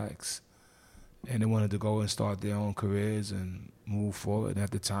contracts. And they wanted to go and start their own careers and move forward. And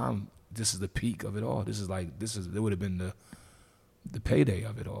at the time, this is the peak of it all. It would have been the payday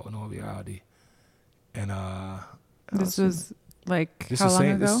of it all in all reality. And This was like this how long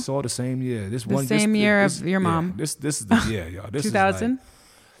ago? This is all the same year. Same year of your mom. This is the year, y'all. This 2000? is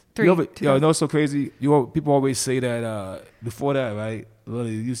like, you know what's so crazy? People always say that before that, right?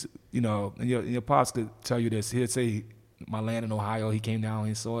 Literally, and your pops could tell you this. He'd say, my land in Ohio, he came down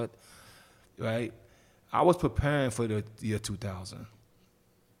and saw it, right? I was preparing for the year 2000.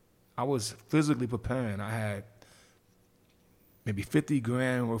 I was physically preparing. I had maybe 50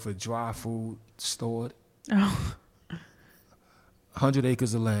 grand worth of dry food stored. Oh. 100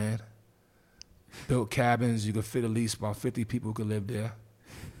 acres of land. Built cabins. You could fit at least about 50 people who could live there.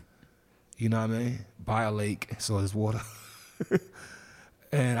 You know what I mean? By a lake, so there's water.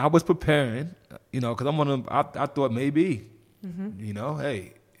 And I was preparing, because I'm one of them. I thought maybe,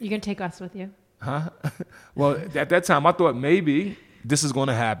 hey. You can take us with you. Huh? Well, at that time, I thought maybe this is going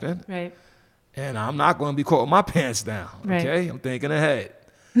to happen. Right. And I'm not going to be caught with my pants down. Right. Okay? I'm thinking ahead.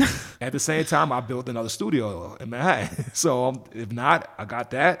 At the same time, I built another studio in Manhattan. So if not, I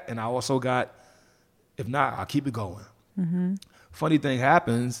got that. And I also got, if not, I'll keep it going. Mm-hmm. Funny thing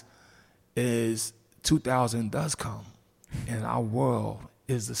happens is 2000 does come. And our world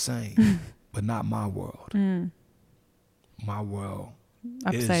is the same, but not my world. My world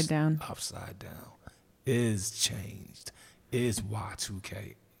Upside down. Upside down. Is changed. Is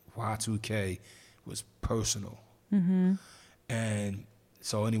Y2K. Y2K was personal. Mm-hmm. And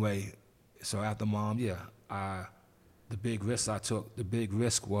so anyway, after mom, the big risk I took, the big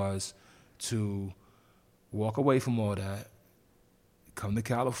risk was to walk away from all that, come to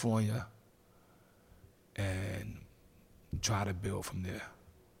California, and try to build from there.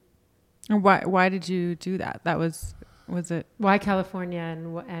 And why did you do that? Was it Why California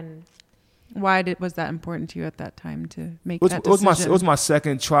and why was that important to you at that time to make that decision? It was my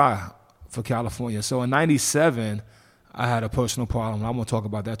second try for California. So in '97, I had a personal problem. I won't talk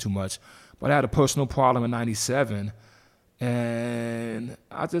about that too much, but I had a personal problem in '97, and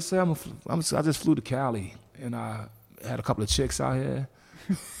I just said I just flew to Cali, and I had a couple of chicks out here.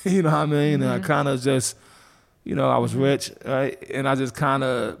 You know what I mean? And I kind of just, I was rich, right? And I just kind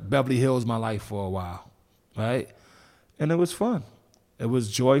of Beverly Hills my life for a while, right? And it was fun. It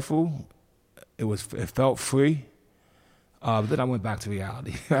was joyful. It felt free. But then I went back to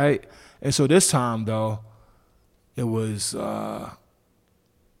reality, right? And so this time, though, it was,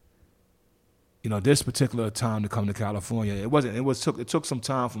 this particular time to come to California. It took some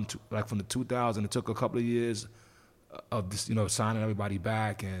time from the 2000. It took a couple of years of this, signing everybody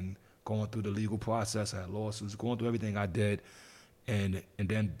back and going through the legal process. I had lawsuits, going through everything I did, and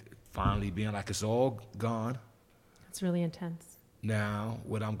then finally being like, it's all gone. It's really intense. now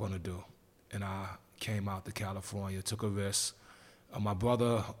what I'm going to do. And I came out to California, took a risk. My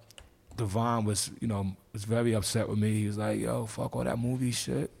brother, Devon, was very upset with me. He was like, yo, fuck all that movie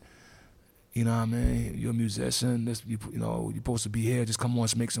shit. You know what I mean? You're a musician. You're supposed to be here. Just come on,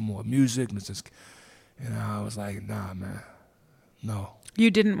 let's make some more music. And I was like, nah, man, no.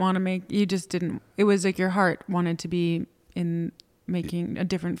 You didn't want to you just didn't. It was like your heart wanted to be in making a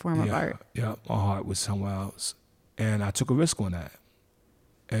different form of art. Yeah, my heart was somewhere else. And I took a risk on that.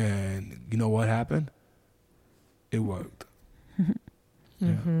 And you know what happened? It worked. Mm-hmm.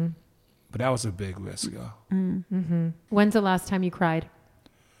 Yeah. But that was a big risk, y'all. Mm-hmm. When's the last time you cried?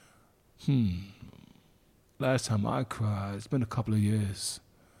 Last time I cried, it's been a couple of years.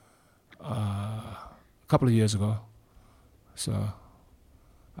 A couple of years ago. So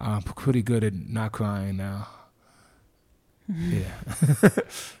I'm pretty good at not crying now. Yeah.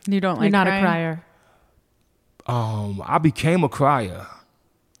 You don't like You're not crying? a crier. I became a crier.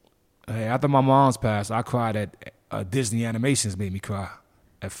 After my mom's passed, I cried at Disney Animations made me cry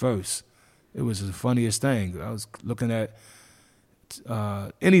at first. It was the funniest thing. I was looking at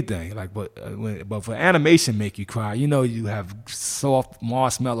anything, but for animation make you cry, you have soft,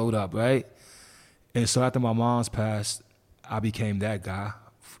 marshmallowed up, right? And so after my mom's passed, I became that guy,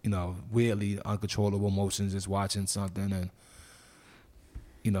 weirdly uncontrollable emotions, just watching something, and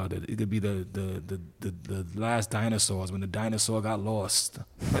it could be the last dinosaurs, when the dinosaur got lost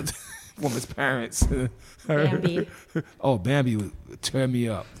from his parents. Bambi. Oh, Bambi would tear me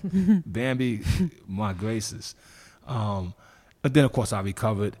up. Bambi, my gracious. But then, of course, I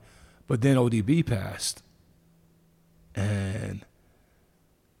recovered. But then ODB passed. And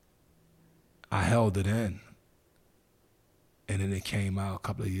I held it in. And then it came out a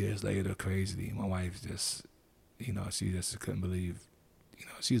couple of years later, crazy. My wife just, she just couldn't believe,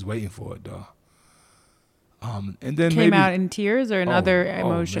 she was waiting for it, though. And then came out in tears or in other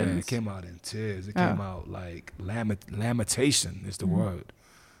emotions? Oh, man, it came out in tears. It came out like lamentation is the word.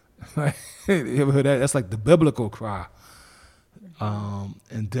 You ever heard that? That's like the biblical cry.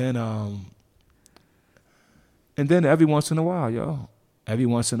 And then every once in a while,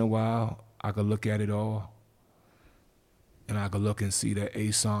 I could look at it all, and I could look and see that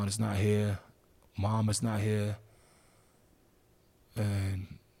Ason is not here, Mom is not here,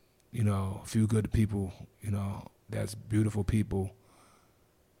 and a few good people, that's beautiful people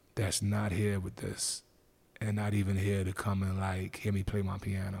that's not here with this, and not even here to come and hear me play my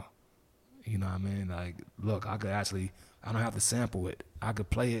piano. You know what I mean? Like, look, I don't have to sample it. I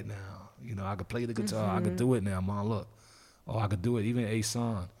could play it now. I could play the guitar. Mm-hmm. I could do it now, Mom, look. Or I could do it, even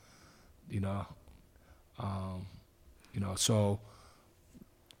Ason,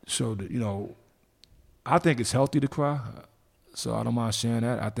 I think it's healthy to cry, so I don't mind sharing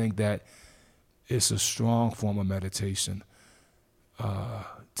that. I think that it's a strong form of meditation,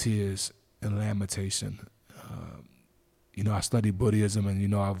 tears and lamentation. I study Buddhism, and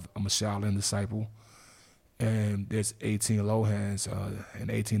I'm a Shaolin disciple, and there's 18 Lohans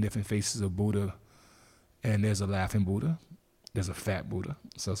and 18 different faces of Buddha, and there's a laughing Buddha, there's a fat Buddha,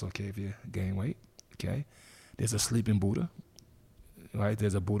 so it's okay if you gain weight, okay? There's a sleeping Buddha, right?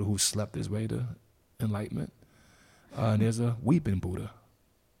 There's a Buddha who slept his way to enlightenment, and there's a weeping Buddha,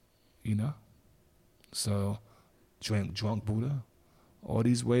 So drunk Buddha, all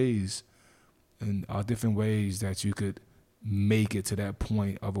these ways, and are different ways that you could make it to that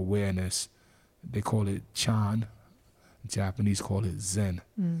point of awareness. They call it Chan. Japanese call it Zen.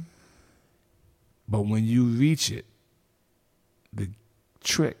 Mm. But when you reach it, the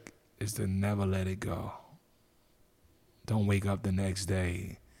trick is to never let it go. Don't wake up the next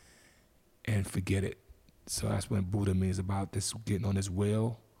day and forget it. So that's when Buddha means about this, getting on this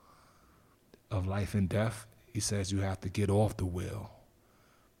wheel of life and death. He says you have to get off the wheel,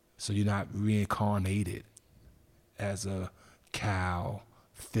 so you're not reincarnated as a cow,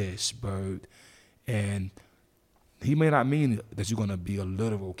 fish, bird. And he may not mean that you're going to be a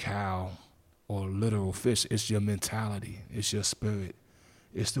literal cow or a literal fish. It's your mentality. It's your spirit.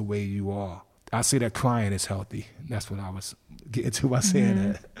 It's the way you are. I say that crying is healthy. That's what I was getting to by saying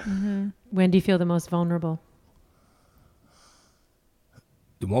that. Mm-hmm. When do you feel the most vulnerable?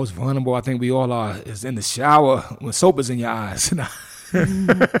 The most vulnerable I think we all are is in the shower when soap is in your eyes.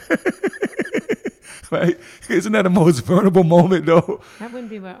 Right? Isn't that the most vulnerable moment, though? That wouldn't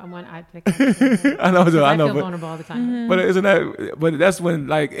be one I'd pick. I know, I feel vulnerable all the time. Mm-hmm. But isn't that? But that's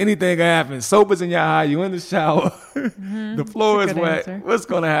when anything can happen. Soap is in your eye. You in the shower. Mm-hmm. The floor is wet. Answer. What's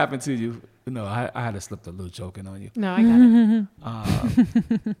gonna happen to you? I had to slip a little joking on you. No, I got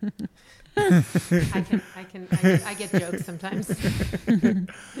it. I get jokes sometimes.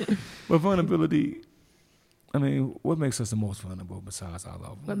 But vulnerability, I mean, what makes us the most vulnerable besides our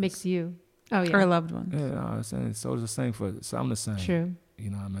loved ones? What makes you? Oh yeah. Or loved ones. Yeah, I'm saying, so it's the same for, so I'm the same. True. You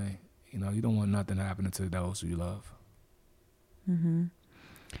know what I mean? You know, you don't want nothing happening to those who you love.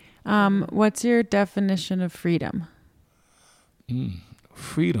 What's your definition of freedom?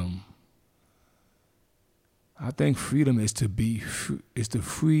 Freedom. I think freedom is to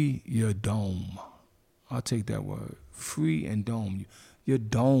free your dome. I'll take that word. Free and dome. Your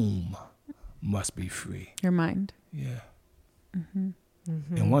dome must be free. Your mind. Yeah.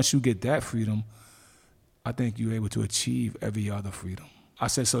 And once you get that freedom, I think you're able to achieve every other freedom. I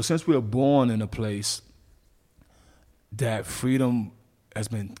said, so since we were born in a place that freedom has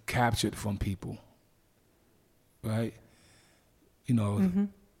been captured from people, right? You know,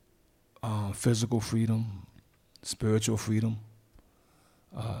 physical freedom, spiritual freedom,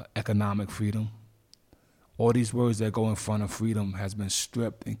 economic freedom. All these words that go in front of freedom has been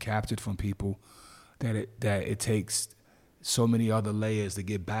stripped and captured from people that it takes so many other layers to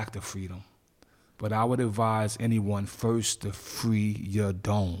get back to freedom. But I would advise anyone first to free your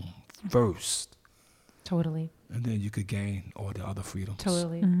dome first. Totally. And then you could gain all the other freedoms.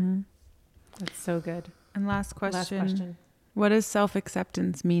 Totally. That's so good. And last question. Last question. What does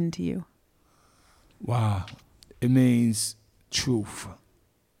self-acceptance mean to you? Wow. It means truth.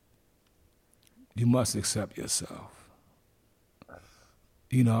 You must accept yourself.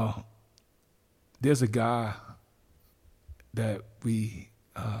 You know, there's a guy that we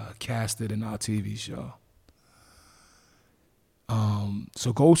casted in our TV show.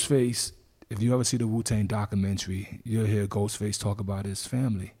 So Ghostface, if you ever see the Wu-Tang documentary, you'll hear Ghostface talk about his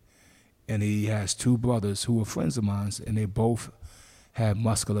family. And he has two brothers who were friends of mine, and they both had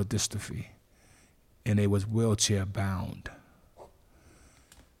muscular dystrophy. And they was wheelchair bound.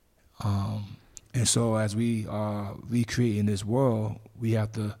 And so as we are recreating this world, we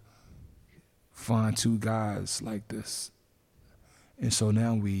have to find two guys like this. And so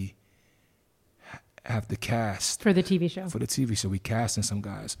now we have to cast. For the TV show. For the TV show, we casting some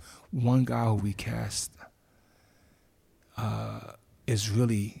guys. One guy who we cast is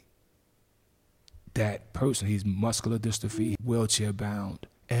really that person. He's muscular dystrophy, wheelchair bound.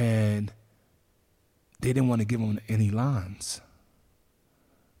 And they didn't want to give him any lines.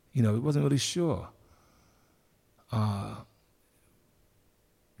 You know, he wasn't really sure. But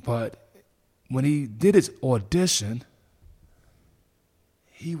when he did his audition,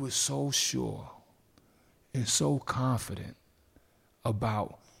 he was so sure and so confident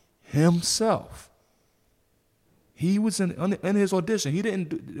about himself. He was in his audition.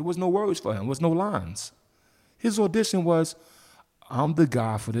 There was no words for him. There was no lines. His audition was, I'm the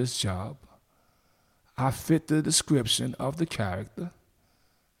guy for this job. I fit the description of the character.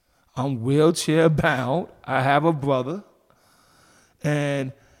 I'm wheelchair bound. I have a brother,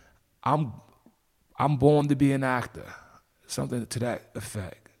 and I'm born to be an actor, something to that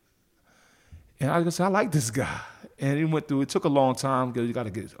effect. And I just said, I like this guy. And it took a long time because you got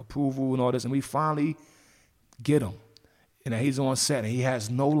to get approval and all this, and we finally get him. And he's on set, and he has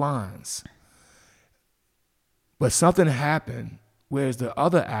no lines. But something happened, whereas the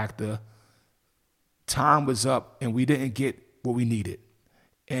other actor, time was up, and we didn't get what we needed.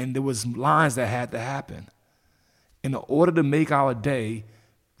 And there was lines that had to happen. In order to make our day,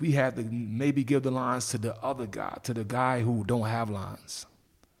 we had to maybe give the lines to the other guy, to the guy who don't have lines.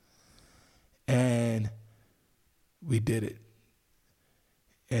 And we did it.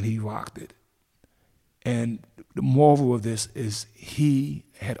 And he rocked it. And the moral of this is he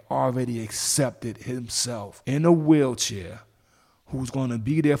had already accepted himself in a wheelchair, who's going to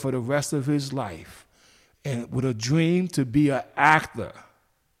be there for the rest of his life, and with a dream to be an actor.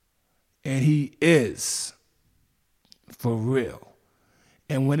 And he is, for real.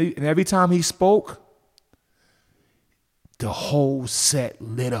 And every time he spoke, the whole set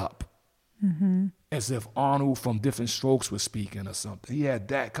lit up. As if Arnold from Different Strokes was speaking or something. He had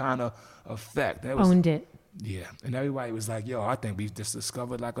that kind of effect. Owned it. Yeah. And everybody was like, yo, I think we just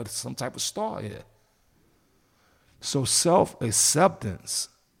discovered like some type of star here. So self-acceptance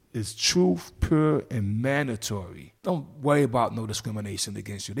is truth, pure, and mandatory. Don't worry about no discrimination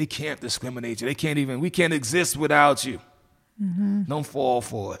against you. They can't discriminate you. We can't exist without you. Don't fall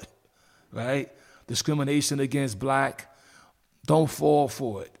for it, right? Discrimination against black, don't fall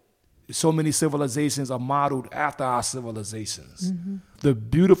for it. So many civilizations are modeled after our civilizations. The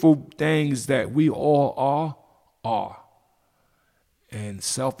beautiful things that we all are. And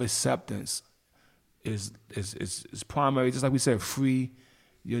self-acceptance is primary, just like we said, free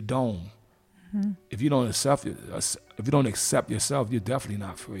your dome. If you don't accept yourself, you're definitely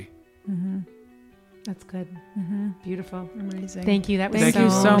not free. That's good. Beautiful. Amazing. Thank you. That was Thank so you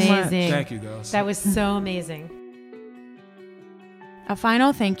so much. amazing. Thank you, girls. That was so amazing. A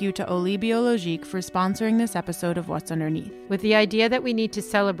final thank you to Oli Biologique for sponsoring this episode of What's Underneath. With the idea that we need to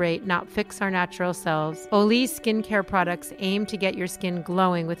celebrate, not fix our natural selves, Oli's skincare products aim to get your skin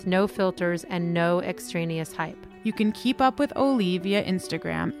glowing with no filters and no extraneous hype. You can keep up with Oli via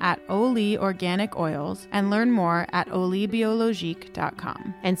Instagram at Oli Organic Oils and learn more at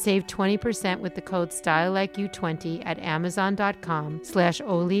olibiologique.com. And save 20% with the code StyleLikeYou20 at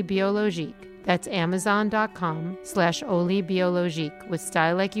amazon.com/olibiologique. That's amazon.com/olibiologique with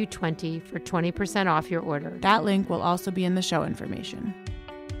StyleLikeYou20 for 20% off your order. That link will also be in the show information.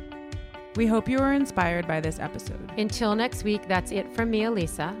 We hope you were inspired by this episode. Until next week, that's it from me,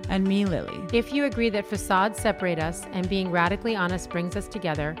 Elisa. And me, Lily. If you agree that facades separate us and being radically honest brings us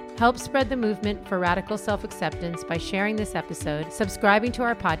together, help spread the movement for radical self-acceptance by sharing this episode, subscribing to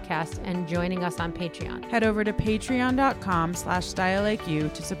our podcast, and joining us on Patreon. Head over to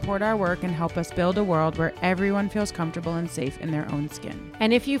patreon.com/StyleLikeYou to support our work and help us build a world where everyone feels comfortable and safe in their own skin.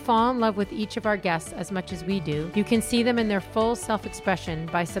 And if you fall in love with each of our guests as much as we do, you can see them in their full self-expression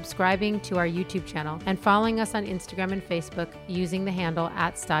by subscribing to our YouTube channel and following us on Instagram and Facebook using the handle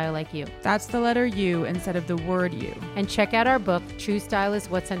 @StyleLikeYou. That's the letter U instead of the word you. And check out our book, True Style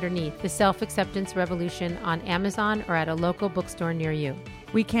is What's Underneath, The Self-Acceptance Revolution on Amazon or at a local bookstore near you.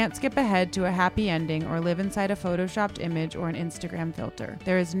 We can't skip ahead to a happy ending or live inside a photoshopped image or an Instagram filter.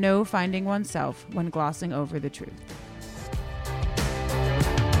 There is no finding oneself when glossing over the truth.